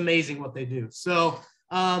 it's amazing what they do. So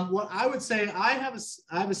what I would say, I have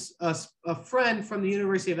a friend from the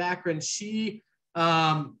University of Akron. She,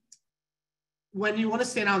 when you want to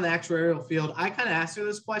stand out in the actuarial field, I kind of asked her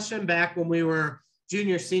this question back when we were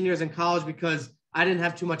juniors, seniors in college, because I didn't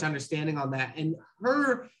have too much understanding on that. And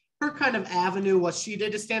her kind of avenue, what she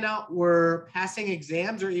did to stand out were passing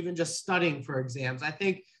exams or even just studying for exams. I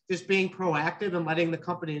think just being proactive and letting the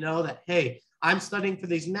company know that, hey, I'm studying for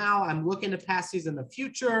these now. I'm looking to pass these in the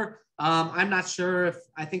future. I'm not sure if,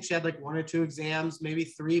 I think she had like 1 or 2 exams, maybe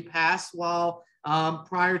 3 pass while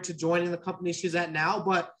prior to joining the company she's at now.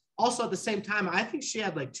 But also at the same time, I think she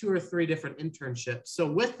had like 2 or 3 different internships.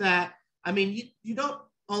 So with that, I mean, you don't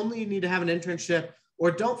only need to have an internship or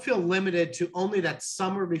don't feel limited to only that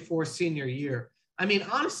summer before senior year. I mean,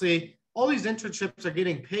 honestly, all these internships are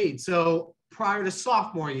getting paid. So prior to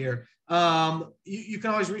sophomore year, you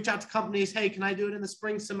can always reach out to companies. Hey, can I do it in the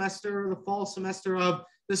spring semester or the fall semester of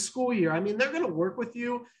the school year? I mean, they're going to work with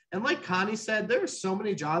you. And like Connie said, there are so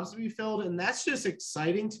many jobs to be filled. And that's just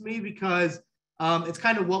exciting to me because it's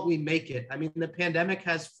kind of what we make it. I mean, the pandemic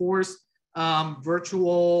has forced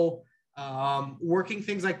virtual working,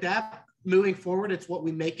 things like that. Moving forward, it's what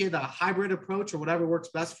we make it, a hybrid approach or whatever works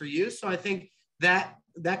best for you. So I think that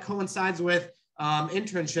coincides with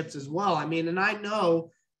internships as well. I mean, and I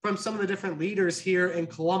know from some of the different leaders here in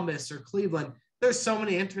Columbus or Cleveland, there's so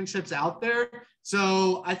many internships out there.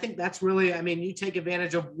 So I think that's really, I mean, you take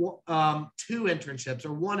advantage of 2 internships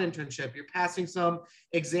or 1 internship, you're passing some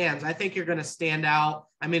exams. I think you're going to stand out.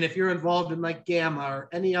 I mean, if you're involved in like Gamma or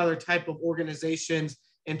any other type of organizations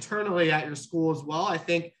internally at your school as well, I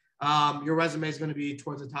think your resume is going to be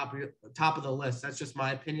towards the top of the list. That's just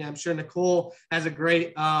my opinion. I'm sure Nicole has a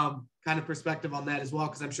great kind of perspective on that as well,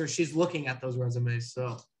 because I'm sure she's looking at those resumes.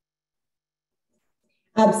 So.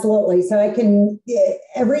 Absolutely. So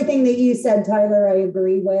everything that you said, Tyler, I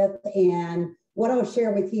agree with. And what I'll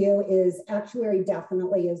share with you is actuary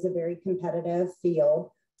definitely is a very competitive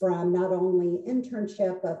field, from not only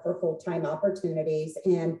internship, but for full-time opportunities.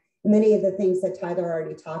 And many of the things that Tyler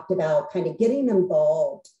already talked about, kind of getting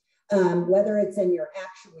involved, whether it's in your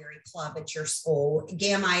actuary club at your school,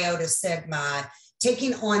 Gamma Iota Sigma,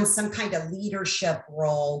 taking on some kind of leadership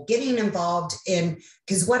role, getting involved in,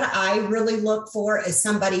 because what I really look for is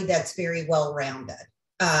somebody that's very well-rounded,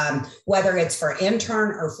 whether it's for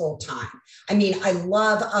intern or full-time. I mean, I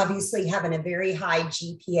love obviously having a very high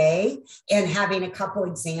GPA and having a couple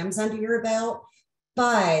exams under your belt,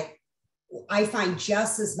 but I find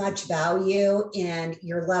just as much value in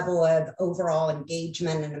your level of overall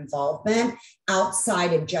engagement and involvement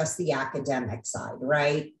outside of just the academic side,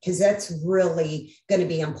 right? Because that's really going to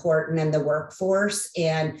be important in the workforce,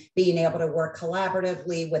 and being able to work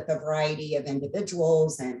collaboratively with a variety of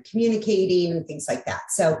individuals and communicating and things like that.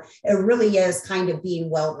 So it really is kind of being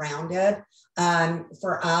well-rounded.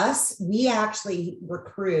 For us, we actually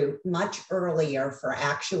recruit much earlier for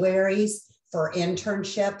actuaries for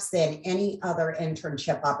internships than any other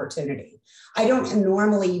internship opportunity. I don't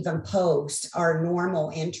normally even post our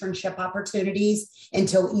normal internship opportunities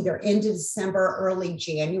until either end of December, early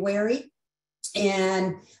January.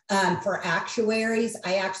 And for actuaries,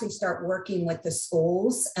 I actually start working with the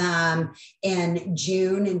schools in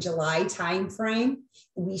June and July timeframe.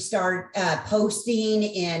 We start posting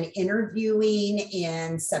and interviewing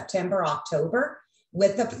in September, October,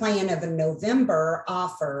 with the plan of a November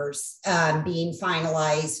offers being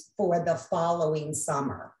finalized for the following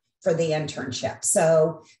summer for the internship.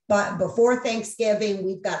 So, but before Thanksgiving,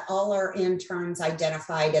 we've got all our interns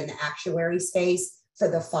identified in the actuary space for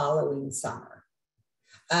the following summer.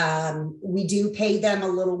 We do pay them a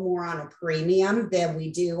little more on a premium than we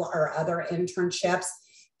do our other internships.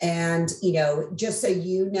 And, you know, just so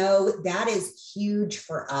you know, that is huge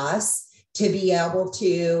for us to be able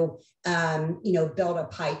to build a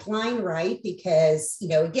pipeline, right? Because,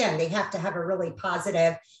 again, they have to have a really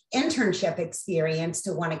positive internship experience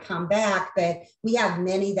to want to come back. But we have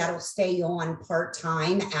many that'll stay on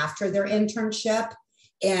part-time after their internship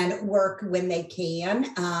and work when they can.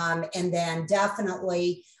 And then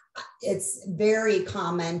definitely, it's very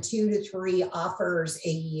common 2 to 3 offers a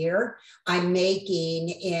year I'm making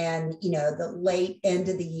in, the late end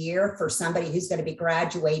of the year for somebody who's going to be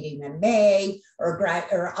graduating in May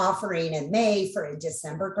or offering in May for a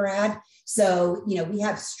December grad. So, we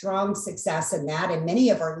have strong success in that. And many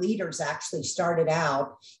of our leaders actually started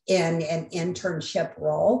out in an internship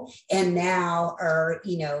role and now are,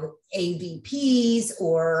 AVPs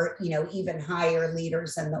or, even higher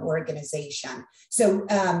leaders in the organization. So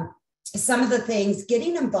some of the things,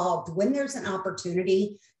 getting involved when there's an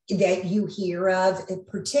opportunity that you hear of,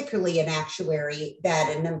 particularly an actuary,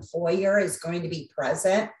 that an employer is going to be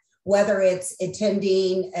present, whether it's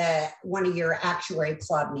attending one of your actuary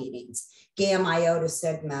club meetings, Gamma Iota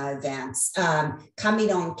Sigma events,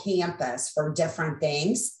 coming on campus for different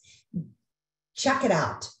things, check it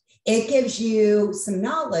out. It gives you some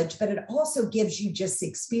knowledge, but it also gives you just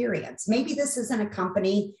experience. Maybe this isn't a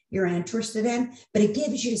company you're interested in, but it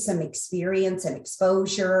gives you some experience and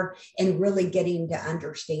exposure and really getting to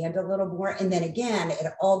understand a little more. And then again, it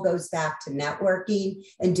all goes back to networking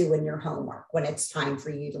and doing your homework when it's time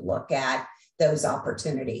for you to look at those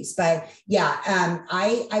opportunities. But yeah,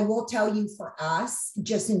 I will tell you, for us,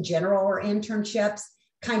 just in general, our internships,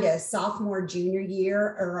 kind of sophomore, junior year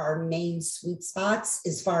are our main sweet spots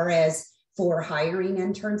as far as for hiring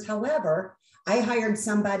interns. However, I hired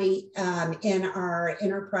somebody in our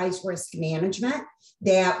enterprise risk management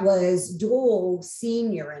that was dual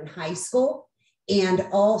senior in high school and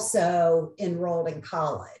also enrolled in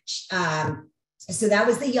college. So that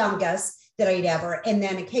was the youngest that I'd ever, and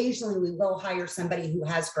then occasionally we will hire somebody who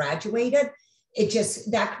has graduated.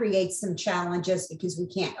 that creates some challenges because we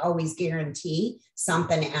can't always guarantee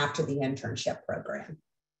something after the internship program.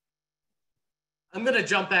 I'm going to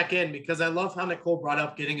jump back in because I love how Nicole brought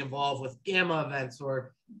up getting involved with Gamma events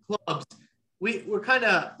or clubs. We're kind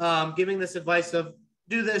of giving this advice of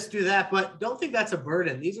do this, do that, but don't think that's a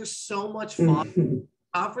burden. These are so much fun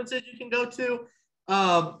conferences you can go to.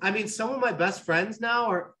 I mean, some of my best friends now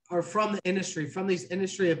are from the industry, from these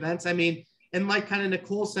industry events. I mean, and like kind of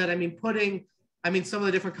Nicole said, I mean, some of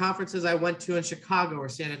the different conferences I went to in Chicago or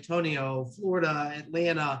San Antonio, Florida,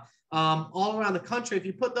 Atlanta, all around the country. If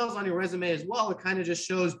you put those on your resume as well, it kind of just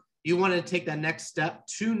shows you want to take that next step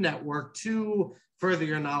to network, to further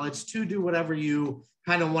your knowledge, to do whatever you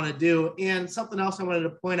kind of want to do. And something else I wanted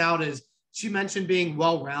to point out is she mentioned being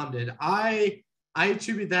well-rounded. I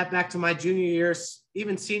attribute that back to my junior year,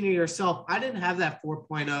 even senior year self. I didn't have that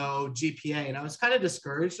 4.0 GPA, and I was kind of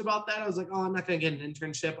discouraged about that. I was like, oh, I'm not going to get an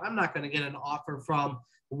internship. I'm not going to get an offer from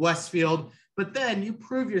Westfield. But then you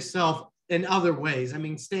prove yourself in other ways. I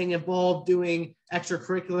mean, staying involved, doing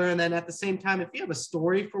extracurricular, and then at the same time, if you have a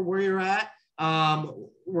story for where you're at,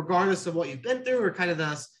 regardless of what you've been through or kind of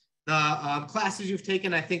the classes you've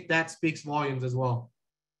taken, I think that speaks volumes as well.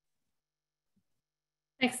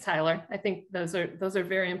 Thanks, Tyler. I think those are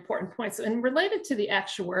very important points. And related to the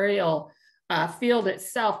actuarial field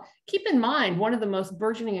itself, keep in mind, one of the most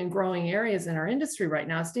burgeoning and growing areas in our industry right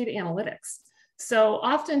now is data analytics. So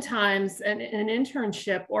oftentimes an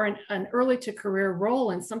internship or an early to career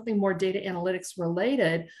role in something more data analytics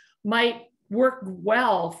related might work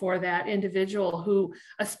well for that individual who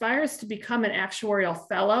aspires to become an actuarial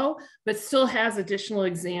fellow, but still has additional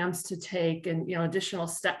exams to take and additional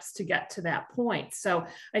steps to get to that point. So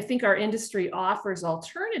I think our industry offers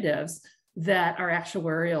alternatives that our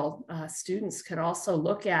actuarial students could also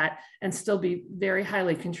look at and still be very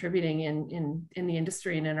highly contributing in the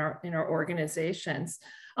industry and in our organizations.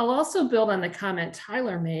 I'll also build on the comment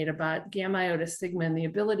Tyler made about Gamma Iota Sigma and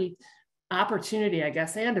the opportunity, I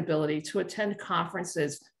guess, and ability to attend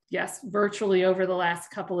conferences, yes, virtually over the last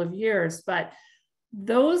couple of years, but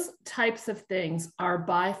those types of things are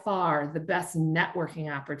by far the best networking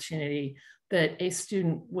opportunity that a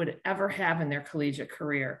student would ever have in their collegiate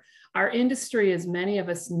career. Our industry, as many of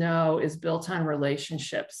us know, is built on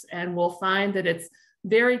relationships, and we'll find that it's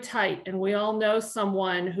very tight, and we all know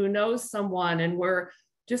someone who knows someone, and we're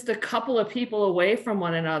just a couple of people away from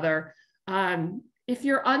one another. If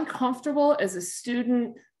you're uncomfortable as a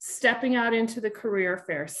student stepping out into the career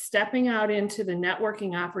fair, stepping out into the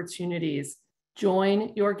networking opportunities,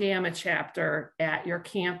 join your Gamma chapter at your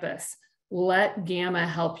campus. Let Gamma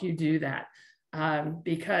help you do that.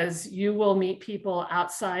 Because you will meet people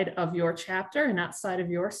outside of your chapter and outside of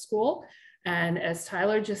your school. And as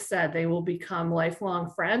Tyler just said, they will become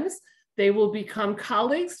lifelong friends. They will become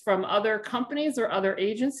colleagues from other companies or other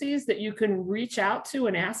agencies that you can reach out to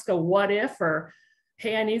and ask a what if or,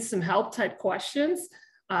 hey, I need some help type questions.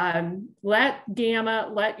 Let Gamma,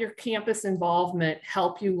 let your campus involvement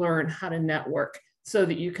help you learn how to network so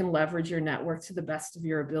that you can leverage your network to the best of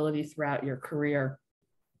your ability throughout your career.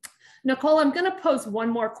 Nicole, I'm going to pose one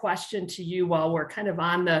more question to you while we're kind of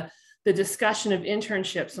on the discussion of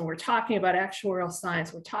internships and we're talking about actuarial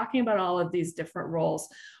science. We're talking about all of these different roles.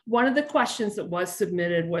 One of the questions that was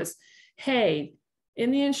submitted was, hey, in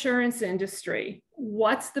the insurance industry,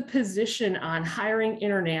 what's the position on hiring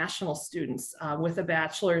international students with a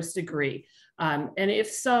bachelor's degree? And if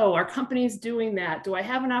so, are companies doing that? Do I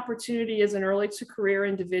have an opportunity as an early to career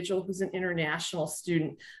individual who's an international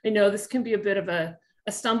student? I know this can be a bit of a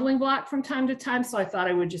stumbling block from time to time, so I thought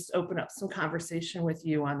I would just open up some conversation with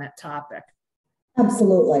you on that topic.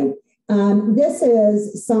 Absolutely. This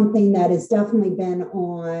is something that has definitely been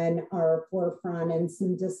on our forefront in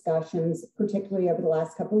some discussions, particularly over the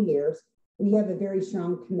last couple of years. We have a very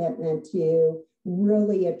strong commitment to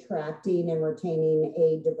really attracting and retaining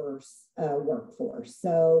a diverse workforce.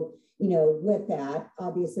 So, with that,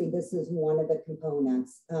 obviously, this is one of the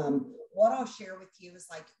components. What I'll share with you is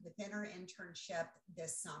like within our internship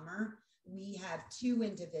this summer, we have 2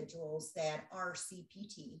 individuals that are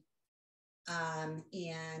CPT.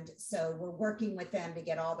 And so we're working with them to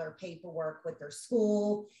get all their paperwork with their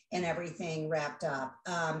school and everything wrapped up.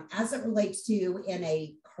 As it relates to in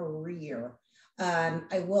a career,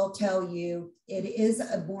 I will tell you it is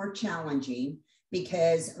more challenging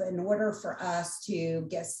because in order for us to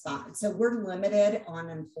get sponsored, so we're limited on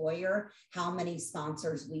employer, how many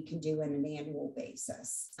sponsors we can do on an annual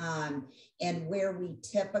basis. And where we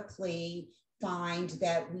typically find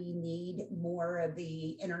that we need more of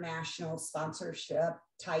the international sponsorship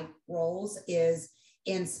type roles is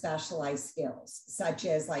in specialized skills, such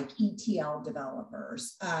as like ETL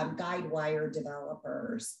developers, guide wire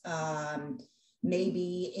developers,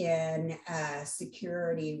 maybe in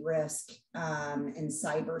security risk and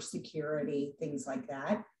cybersecurity, things like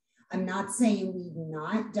that. I'm not saying we've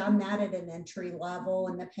not done that at an entry level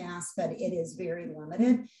in the past, but it is very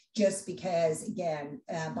limited just because, again,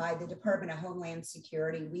 by the Department of Homeland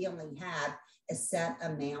Security, we only have a set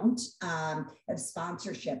amount of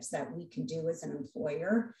sponsorships that we can do as an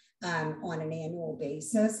employer on an annual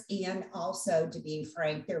basis. And also, to be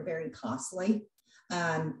frank, they're very costly.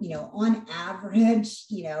 On average,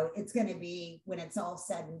 it's going to be, when it's all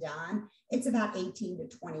said and done, it's about 18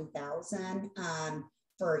 to 20,000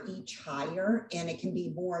 for each hire. And it can be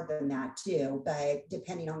more than that too, but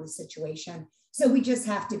depending on the situation. So we just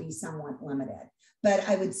have to be somewhat limited. But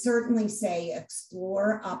I would certainly say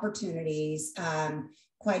explore opportunities.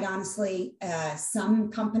 Quite honestly,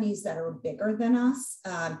 some companies that are bigger than us.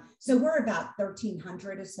 So we're about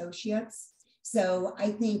 1,300 associates. So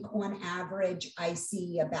I think on average, I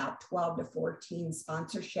see about 12 to 14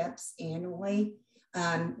 sponsorships annually.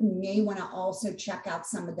 You may want to also check out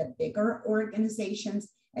some of the bigger organizations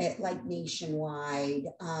like Nationwide,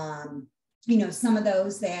 some of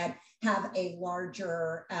those that have a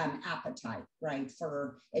larger appetite, right,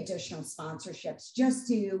 for additional sponsorships, just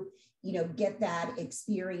to, get that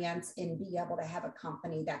experience and be able to have a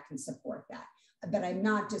company that can support that. But I'm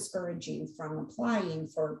not discouraging from applying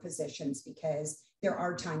for positions, because there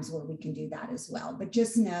are times where we can do that as well. But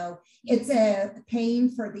just know it's a pain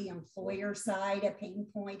for the employer side, a pain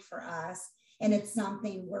point for us. And it's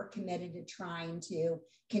something we're committed to trying to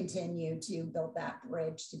continue to build that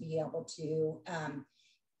bridge to be able to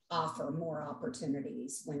offer more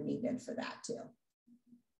opportunities when needed for that too.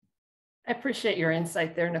 I appreciate your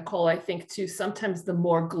insight there, Nicole. I think too, sometimes the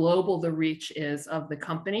more global the reach is of the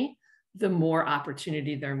company, the more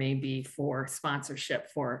opportunity there may be for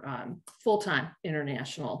sponsorship for full-time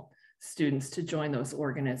international students to join those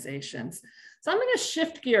organizations. So I'm going to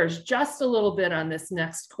shift gears just a little bit on this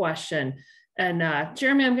next question. And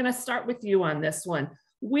Jeremy, I'm going to start with you on this one.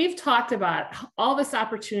 We've talked about all this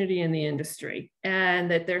opportunity in the industry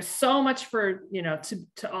and that there's so much for,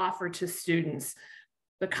 to offer to students.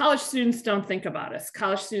 The college students don't think about us.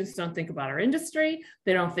 College students don't think about our industry.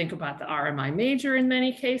 They don't think about the RMI major in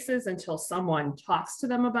many cases until someone talks to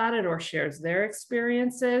them about it or shares their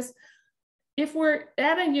experiences. If we're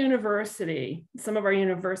at a university, some of our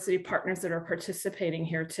university partners that are participating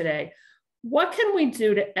here today, what can we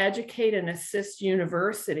do to educate and assist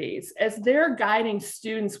universities as they're guiding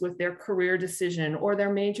students with their career decision or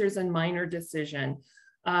their majors and minor decision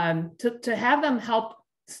to have them help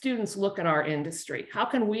students look at our industry? How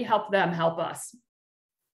can we help them help us?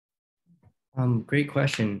 Great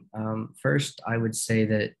question. First, I would say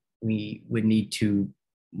that we would need to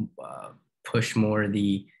push more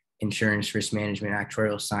the insurance risk management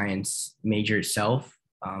actuarial science major itself.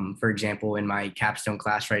 For example, in my capstone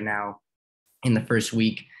class right now, in the first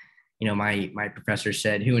week, my professor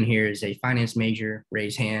said, who in here is a finance major?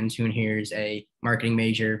 Raise hands. Who in here is a marketing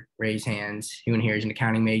major? Raise hands. Who in here is an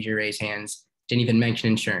accounting major? Raise hands. Didn't even mention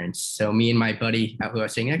insurance. So me and my buddy who I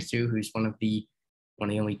was sitting next to, who's one of the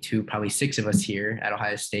only two, probably six of us here at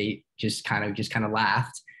Ohio State, just kind of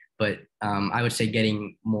laughed. But I would say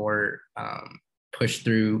getting more pushed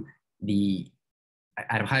through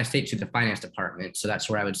at Ohio State to the finance department. So that's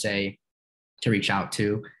where I would say to reach out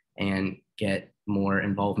to and get more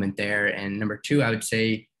involvement there. And number two, I would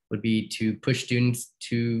say would be to push students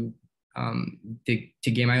to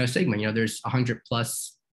Gamma Iota Sigma. There's 100+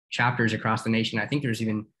 chapters across the nation. I think there's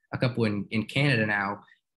even a couple in Canada now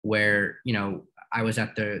where, I was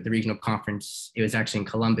at the regional conference. It was actually in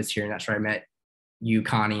Columbus here, and that's where I met you,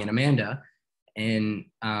 Connie, and Amanda. And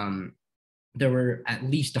there were at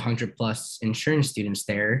least 100+ insurance students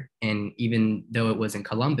there. And even though it was in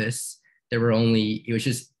Columbus, it was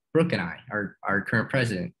just Brooke and I, our current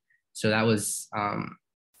president. So that was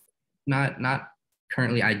not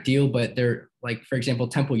currently ideal, but they're like, for example,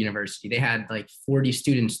 Temple University, they had like 40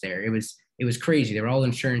 students there. It was crazy. They were all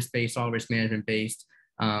insurance based, all risk management based.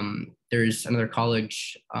 There's another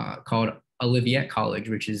college called Olivet College,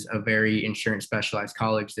 which is a very insurance specialized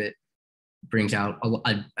college that brings out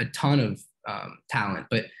a ton of talent.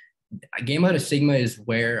 But Gamma Iota Sigma is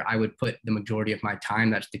where I would put the majority of my time.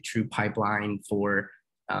 That's the true pipeline for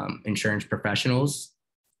insurance professionals.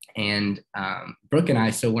 And Brooke and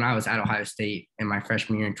I, so when I was at Ohio State in my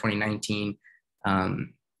freshman year in 2019,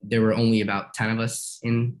 there were only about 10 of us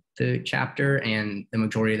in the chapter, and the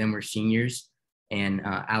majority of them were seniors. And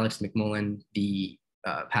Alex McMullen, the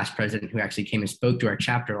past president who actually came and spoke to our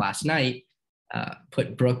chapter last night,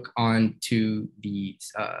 put Brooke on to the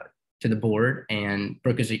board, and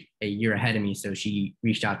Brooke is a year ahead of me. So she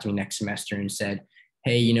reached out to me next semester and said,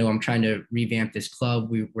 hey, you know, I'm trying to revamp this club.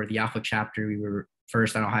 We were the Alpha chapter. We were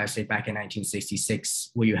first on Ohio State back in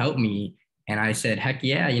 1966. Will you help me? And I said, heck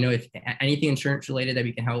yeah. You know, if anything insurance related that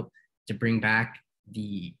we can help to bring back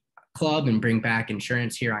the club and bring back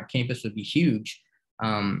insurance here on campus would be huge.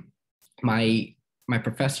 My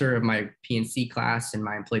professor of my P&C class and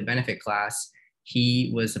my employee benefit class,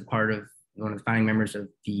 he was a part of one of the founding members of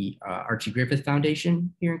the Archie Griffith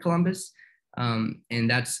Foundation here in Columbus. And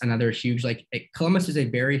that's another huge, like Columbus is a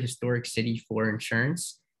very historic city for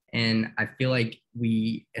insurance. And I feel like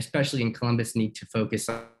we, especially in Columbus, need to focus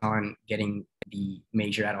on getting the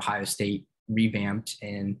major at Ohio State revamped.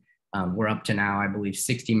 And we're up to now, I believe,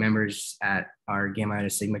 60 members at our Gamma Iota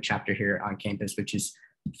Sigma chapter here on campus, which is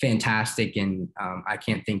fantastic. And I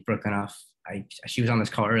can't thank Brooke enough. She was on this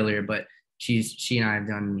call earlier, but she and I have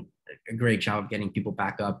done a great job of getting people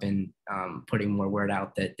back up and putting more word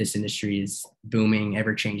out that this industry is booming,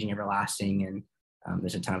 ever-changing, everlasting, and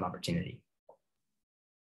there's a ton of opportunity.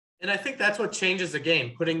 And I think that's what changes the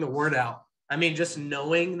game, putting the word out. I mean, just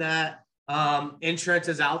knowing that insurance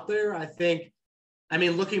is out there, I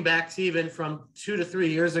mean, looking back to even from 2 to 3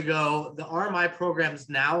 years ago, the RMI programs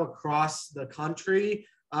now across the country,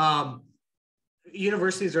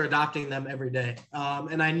 universities are adopting them every day.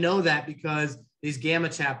 And I know that because these Gamma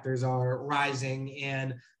chapters are rising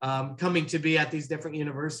and coming to be at these different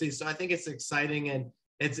universities. So I think it's exciting, and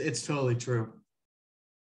it's totally true.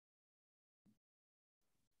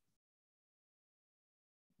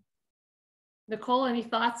 Nicole, any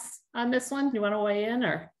thoughts on this one? Do you want to weigh in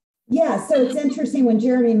or? Yeah, so it's interesting when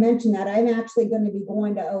Jeremy mentioned that. I'm actually going to be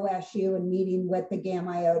going to OSU and meeting with the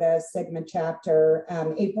Gamma Iota Sigma chapter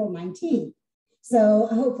April 19th. So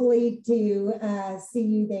hopefully to see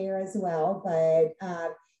you there as well. But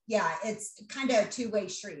yeah, it's kind of a two-way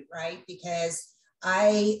street, right? Because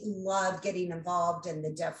I love getting involved in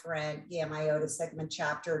the different Gamma Iota Sigma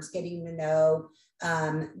chapters, getting to know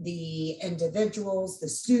the individuals, the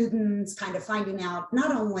students, kind of finding out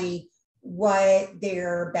not only what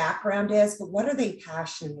their background is, but what are they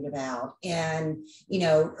passionate about? And, you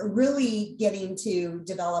know, really getting to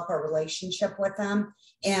develop a relationship with them.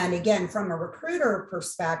 And again, from a recruiter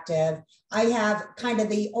perspective, I have kind of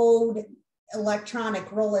the old electronic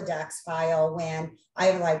Rolodex file when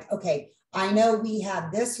I'm like, okay, I know we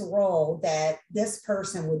have this role that this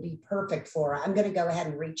person would be perfect for. I'm going to go ahead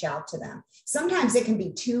and reach out to them. Sometimes it can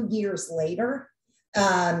be 2 years later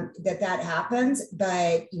that happens.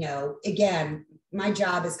 But, you know, again, my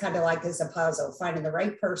job is kind of like as a puzzle, finding the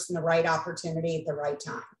right person, the right opportunity at the right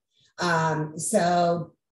time.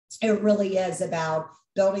 So it really is about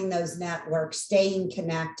building those networks, staying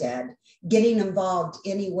connected, getting involved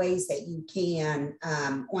any ways that you can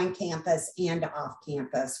on campus and off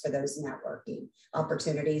campus for those networking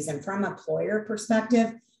opportunities. And from an employer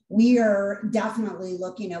perspective, we are definitely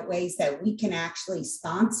looking at ways that we can actually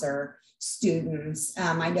sponsor students.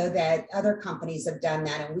 I know that other companies have done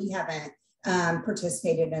that, and we haven't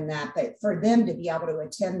participated in that, but for them to be able to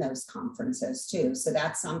attend those conferences too. So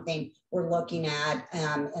that's something we're looking at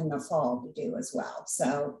in the fall to do as well.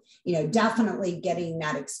 So, you know, definitely getting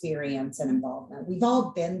that experience and involvement. We've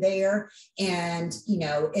all been there, and, you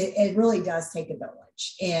know, it really does take a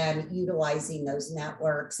village, and utilizing those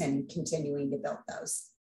networks and continuing to build those.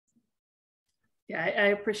 Yeah, I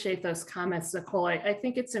appreciate those comments, Nicole. I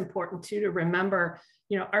think it's important too to remember,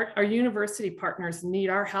 you know, our university partners need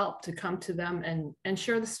our help to come to them and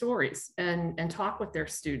share the stories and talk with their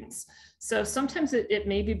students. So sometimes it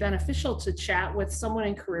may be beneficial to chat with someone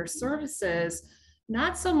in career services,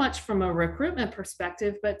 not so much from a recruitment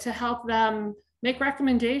perspective, but to help them make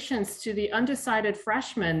recommendations to the undecided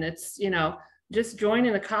freshman that's, you know, just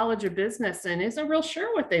joining the College of Business and isn't real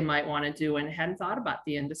sure what they might want to do and hadn't thought about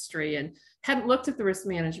the industry and hadn't looked at the risk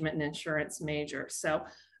management and insurance major. So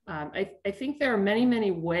I think there are many,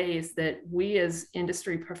 many ways that we as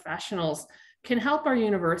industry professionals can help our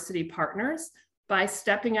university partners by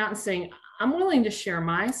stepping out and saying, I'm willing to share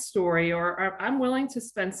my story, or I'm willing to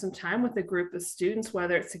spend some time with a group of students,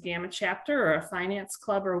 whether it's a Gamma chapter or a finance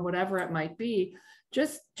club or whatever it might be,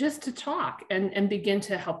 just to talk and begin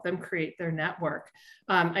to help them create their network.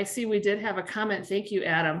 I see we did have a comment. Thank you,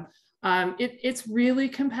 Adam. It's really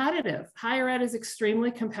competitive. Higher ed is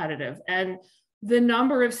extremely competitive, and the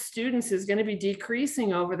number of students is going to be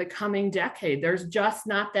decreasing over the coming decade. There's just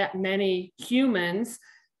not that many humans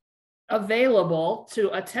available to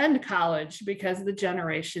attend college because the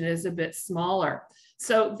generation is a bit smaller.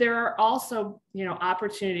 So there are also, you know,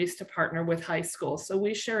 opportunities to partner with high schools. So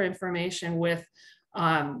we share information with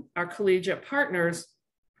our collegiate partners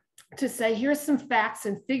to say, here's some facts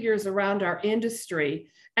and figures around our industry.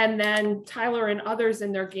 And then Tyler and others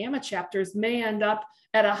in their Gamma chapters may end up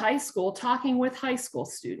at a high school talking with high school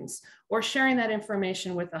students or sharing that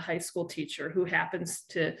information with a high school teacher who happens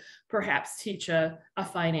to perhaps teach a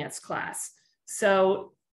finance class.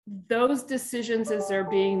 So those decisions as they're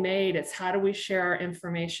being made, it's how do we share our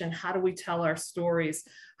information? How do we tell our stories?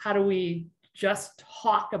 How do we just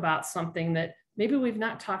talk about something that maybe we've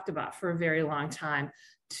not talked about for a very long time,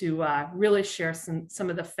 to really share some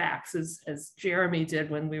of the facts as Jeremy did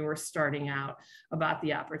when we were starting out about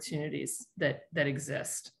the opportunities that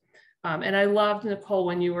exist. And I loved, Nicole,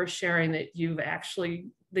 when you were sharing that you've actually,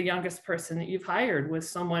 the youngest person that you've hired was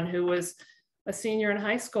someone who was a senior in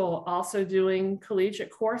high school, also doing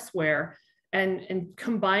collegiate courseware and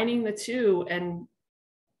combining the two. And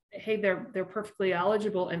hey, they're perfectly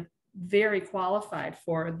eligible and very qualified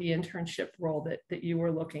for the internship role that you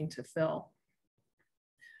were looking to fill.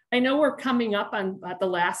 I know we're coming up on the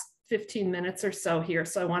last 15 minutes or so here,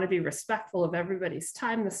 so I want to be respectful of everybody's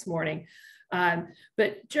time this morning.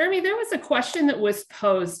 But Jeremy, there was a question that was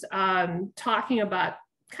posed talking about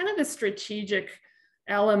kind of the strategic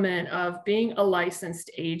element of being a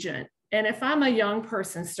licensed agent. And if I'm a young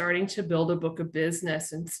person starting to build a book of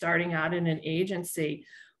business and starting out in an agency,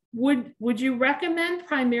 would you recommend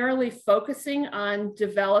primarily focusing on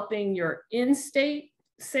developing your in-state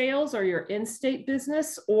sales or your in-state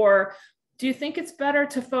business, or do you think it's better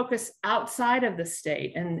to focus outside of the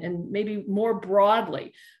state and maybe more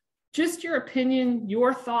broadly? Just your opinion,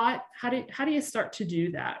 your thought, how do you start to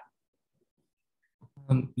do that?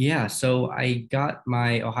 Yeah, so I got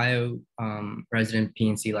my Ohio resident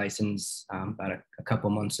P&C license about a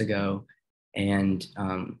couple months ago, and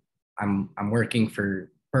I'm working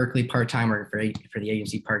for Berkeley part-time or for the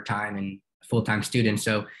agency part-time and a full-time student.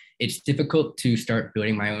 So it's difficult to start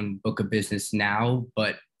building my own book of business now,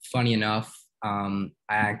 but funny enough, I'm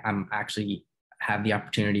actually have the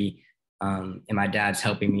opportunity, and my dad's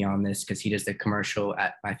helping me on this because he does the commercial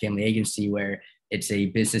at my family agency where it's a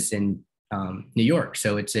business in New York.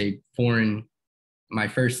 So it's my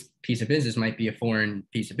first piece of business might be a foreign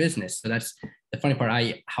piece of business. So that's the funny part.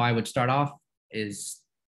 How I would start off is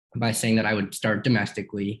by saying that I would start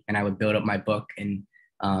domestically and I would build up my book. And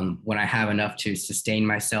when I have enough to sustain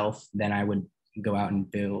myself, then I would go out and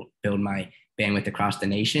build my bandwidth across the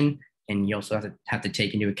nation. And you also have to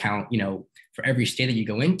take into account, for every state that you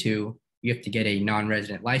go into, you have to get a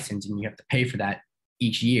non-resident license and you have to pay for that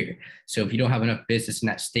each year. So if you don't have enough business in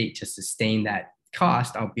that state to sustain that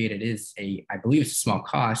cost, albeit it is I believe it's a small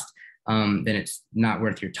cost, then it's not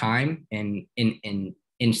worth your time. And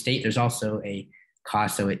in state, there's also a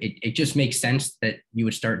cost. So it just makes sense that you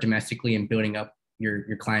would start domestically and building up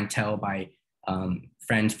your clientele by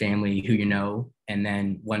friends, family, who you know. And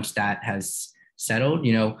then once that has settled,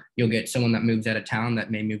 you'll get someone that moves out of town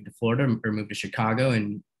that may move to Florida or move to Chicago,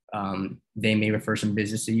 and they may refer some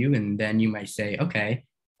business to you. And then you might say, okay,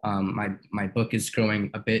 my book is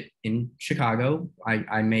growing a bit in Chicago.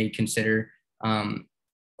 I may consider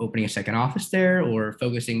opening a second office there, or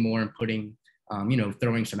focusing more on putting,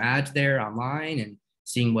 throwing some ads there online and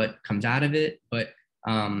seeing what comes out of it. But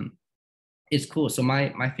it's cool. So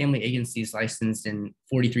my family agency is licensed in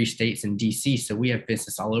 43 states and DC. So we have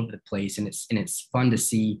business all over the place, and it's fun to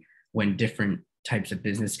see when different types of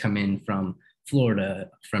business come in from Florida,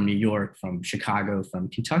 from New York, from Chicago, from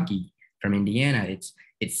Kentucky, from Indiana.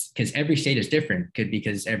 It's because every state is different,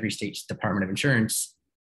 because every state's Department of Insurance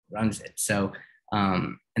runs it. So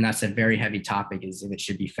and that's a very heavy topic, is if it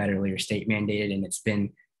should be federally or state mandated. And it's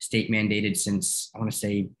been state mandated since, I want to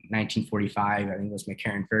say 1945. I think it was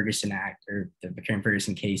McCarran-Ferguson Act, or the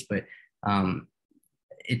McCarran-Ferguson case. But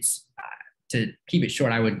it's to keep it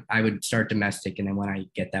short, I would start domestic, and then when I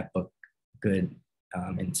get that book good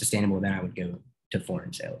and sustainable, then I would go to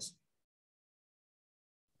foreign sales.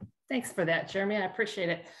 Thanks for that, Jeremy. I appreciate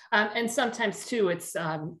it. And sometimes too, it's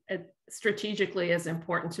strategically as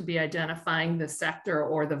important to be identifying the sector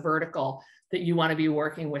or the vertical that you want to be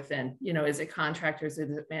working within. Is it contractors?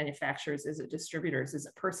 Is it manufacturers? Is it distributors? Is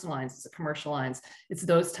it personal lines? Is it commercial lines? It's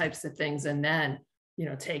those types of things. And then,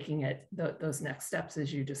 taking it those next steps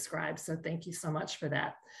as you described. So thank you so much for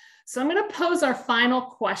that. So I'm going to pose our final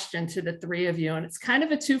question to the three of you, and it's kind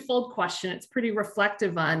of a twofold question. It's pretty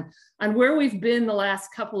reflective on where we've been the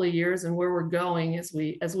last couple of years and where we're going as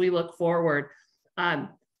we look forward.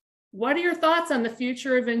 What are your thoughts on the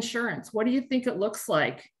future of insurance? What do you think it looks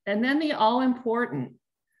like? And then the all important,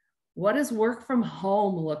 what does work from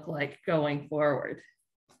home look like going forward?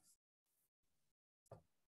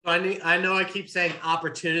 I know I keep saying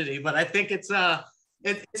opportunity, but I think it's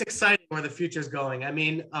it's exciting where the future is going. I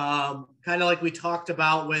mean, kind of like we talked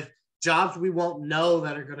about with jobs we won't know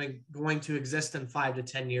that are going to exist in 5 to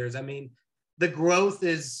 10 years. I mean, the growth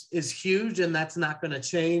is huge, and that's not going to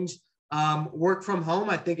change. Work from home,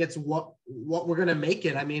 I think it's what we're going to make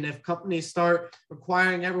it. I mean, if companies start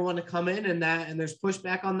requiring everyone to come in and there's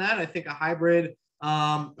pushback on that, I think a hybrid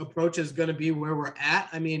approach is going to be where we're at.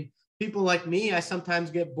 I mean, people like me, I sometimes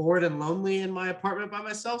get bored and lonely in my apartment by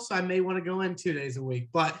myself, so I may want to go in 2 days a week.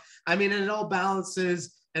 But I mean, it all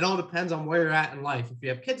balances. It all depends on where you're at in life. If you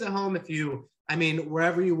have kids at home,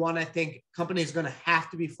 wherever you want, I think companies are going to have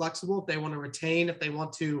to be flexible if they want to retain, if they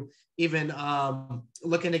want to even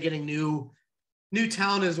look into getting new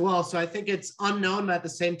talent as well. So I think it's unknown, but at the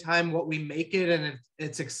same time, what we make it, and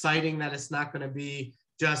it's exciting that it's not going to be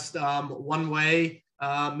just one way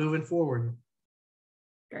moving forward.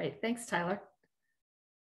 Great. Thanks, Tyler.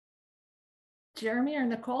 Jeremy or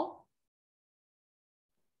Nicole?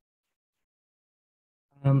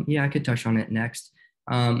 Yeah, I could touch on it next.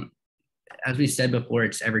 As we said before,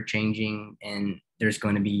 it's ever changing, and there's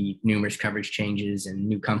going to be numerous coverage changes and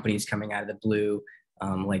new companies coming out of the blue,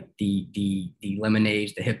 like the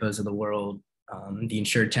Lemonades, the Hippos of the world, the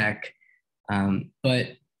InsurTech.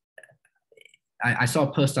 But I saw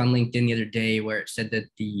a post on LinkedIn the other day where it said that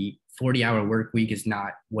the 40-hour work week is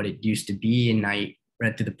not what it used to be. And I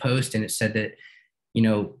read through the post, and it said that,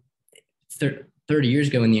 30 years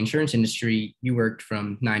ago in the insurance industry, you worked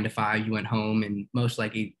from 9 to 5, you went home, and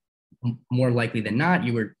more likely than not,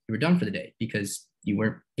 you were done for the day because you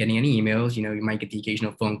weren't getting any emails. You might get the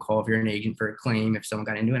occasional phone call if you're an agent for a claim, if someone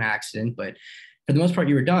got into an accident, but for the most part,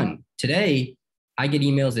 you were done. Today, I get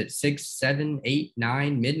emails at 6, 7, 8,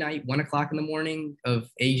 9, midnight, 1 o'clock in the morning of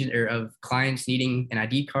clients needing an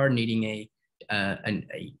ID card, needing a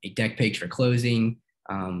deck page for closing.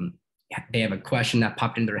 They have a question that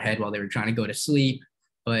popped into their head while they were trying to go to sleep.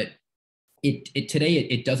 But today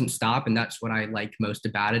it doesn't stop, and that's what I like most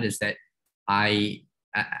about it, is that I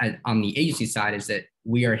on the agency side is that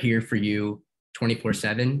we are here for you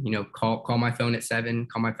 24/7. Call my phone at 7,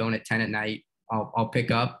 call my phone at 10 at night. I'll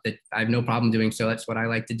pick up. That I have no problem doing so. That's what I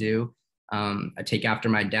like to do. I take after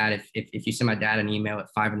my dad. If you send my dad an email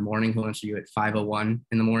at 5 in the morning, he'll answer you at 5:01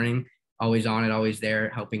 in the morning. Always on it, always there,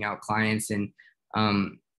 helping out clients. And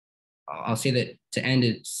I'll say that to end,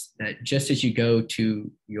 it's that just as you go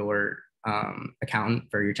to your accountant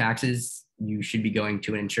for your taxes, you should be going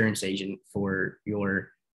to an insurance agent for your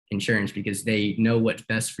insurance, because they know what's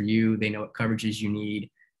best for you. They know what coverages you need.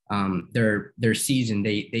 They're seasoned.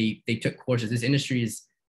 They took courses. This industry is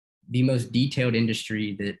the most detailed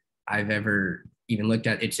industry that I've ever even looked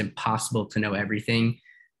at. It's impossible to know everything.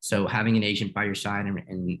 So having an agent by your side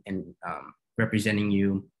and representing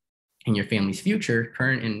you and your family's future,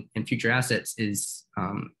 current and future assets is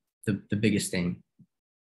the biggest thing.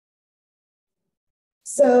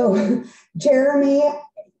 So, Jeremy,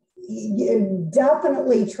 you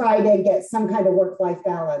definitely try to get some kind of work-life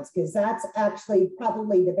balance, because that's actually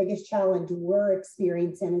probably the biggest challenge we're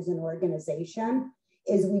experiencing as an organization.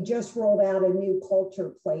 Is we just rolled out a new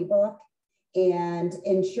culture playbook, and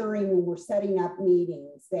ensuring when we're setting up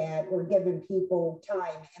meetings that we're giving people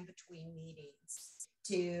time in between meetings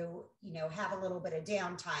to, have a little bit of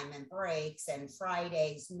downtime and breaks, and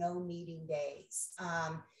Fridays, no meeting days,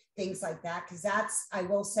 things like that. Because I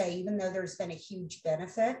will say, even though there's been a huge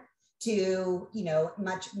benefit to,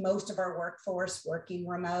 most of our workforce working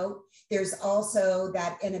remote, there's also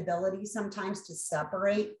that inability sometimes to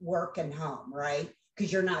separate work and home, right?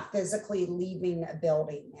 Because you're not physically leaving a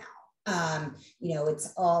building now.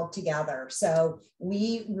 It's all together. So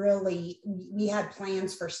we had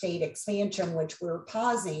plans for state expansion, which we're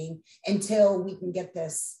pausing until we can get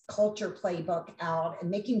this culture playbook out and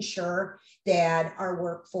making sure that our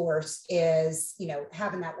workforce is,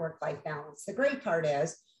 having that work-life balance. The great part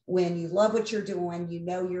is when you love what you're doing,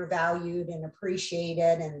 you're valued and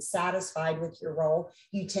appreciated and satisfied with your role,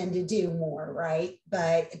 you tend to do more, right?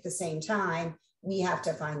 But at the same time, we have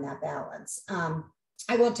to find that balance.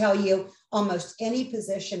 I will tell you, almost any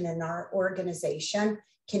position in our organization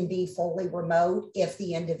can be fully remote if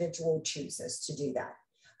the individual chooses to do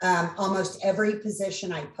that. Almost every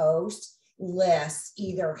position I post lists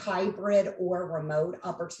either hybrid or remote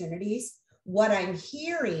opportunities. What I'm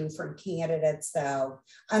hearing from candidates, though,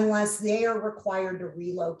 unless they are required to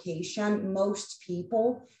relocation, most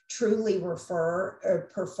people truly prefer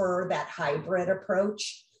that hybrid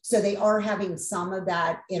approach. So they are having some of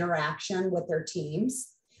that interaction with their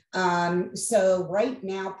teams. So right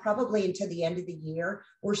now, probably until the end of the year,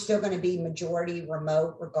 we're still going to be majority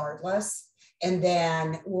remote regardless. And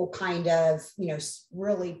then we'll kind of,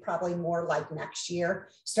 really probably more like next year,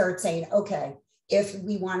 start saying, okay, if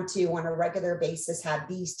we want to, on a regular basis, have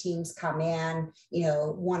these teams come in,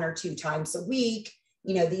 1 or 2 times a week,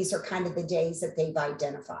 these are kind of the days that they've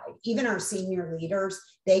identified. Even our senior leaders,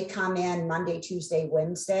 they come in Monday, Tuesday,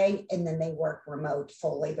 Wednesday, and then they work remote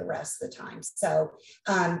fully the rest of the time. So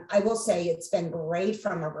I will say it's been great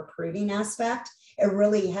from a recruiting aspect. It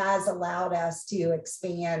really has allowed us to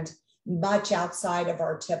expand much outside of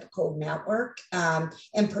our typical network,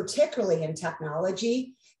 and particularly in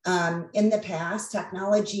technology. In the past,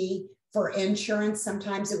 technology for insurance,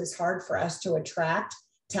 sometimes it was hard for us to attract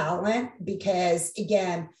talent because,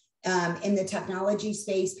 again, in the technology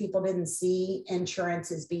space, people didn't see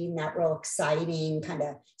insurance as being that real exciting, kind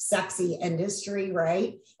of sexy industry,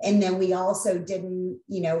 right? And then we also didn't,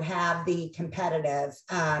 have the competitive,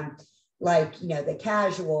 the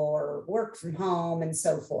casual or work from home and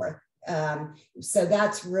so forth. So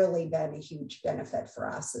that's really been a huge benefit for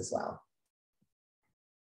us as well.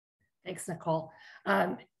 Thanks, Nicole.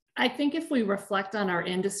 I think if we reflect on our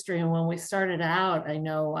industry and when we started out, I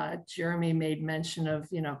know Jeremy made mention of,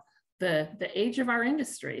 the age of our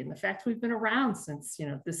industry and the fact we've been around since,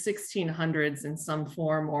 the 1600s in some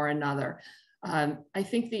form or another. I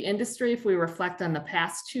think the industry, if we reflect on the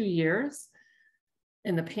past 2 years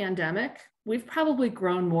in the pandemic, we've probably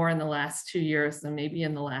grown more in the last 2 years than maybe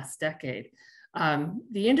in the last decade.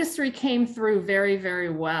 The industry came through very, very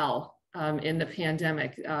well in the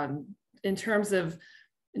pandemic in terms of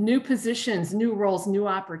new positions, new roles, new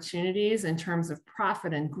opportunities in terms of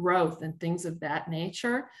profit and growth and things of that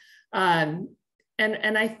nature. And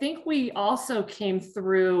I think we also came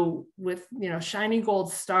through with, shining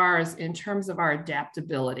gold stars in terms of our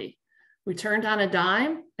adaptability. We turned on a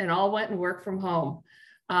dime and all went and worked from home.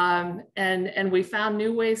 And we found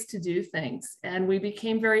new ways to do things. And we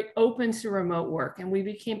became very open to remote work, and we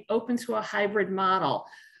became open to a hybrid model.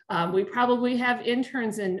 We probably have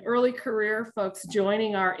interns and early career folks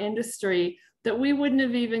joining our industry that we wouldn't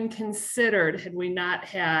have even considered had we not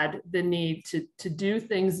had the need to do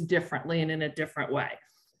things differently and in a different way.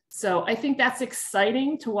 So I think that's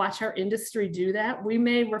exciting to watch our industry do that. We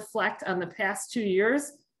may reflect on the past 2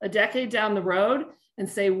 years, a decade down the road, and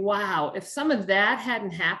say, wow, if some of that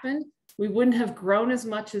hadn't happened, we wouldn't have grown as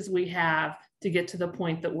much as we have to get to the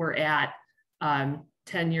point that we're at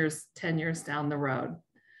 10 years down the road.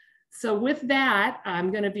 So with that,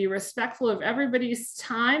 I'm going to be respectful of everybody's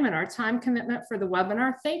time and our time commitment for the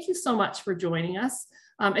webinar. Thank you so much for joining us.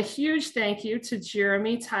 A huge thank you to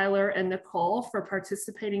Jeremy, Tyler, and Nicole for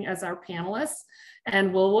participating as our panelists.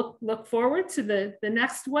 And we'll look forward to the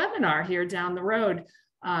next webinar here down the road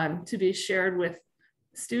to be shared with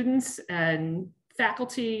students and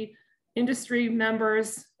faculty, industry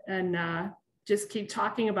members, and just keep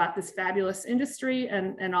talking about this fabulous industry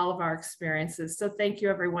and all of our experiences. So thank you,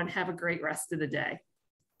 everyone. Have a great rest of the day.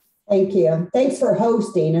 Thank you. Thanks for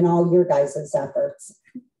hosting and all your guys' efforts.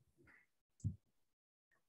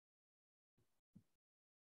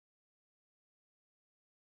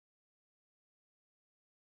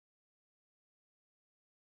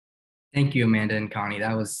 Thank you, Amanda and Connie.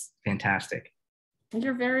 That was fantastic.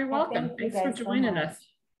 You're very welcome. Thanks for joining us.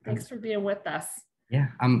 Thanks for being with us. Yeah,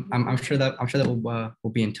 I'm sure that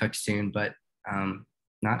we'll be in touch soon. But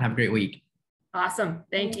have a great week. Awesome.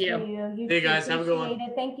 Thank you. Hey guys, have a good one.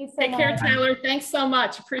 Thank you so much. Take care, Tyler. Thanks so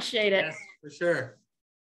much. Appreciate it. Yes, for sure.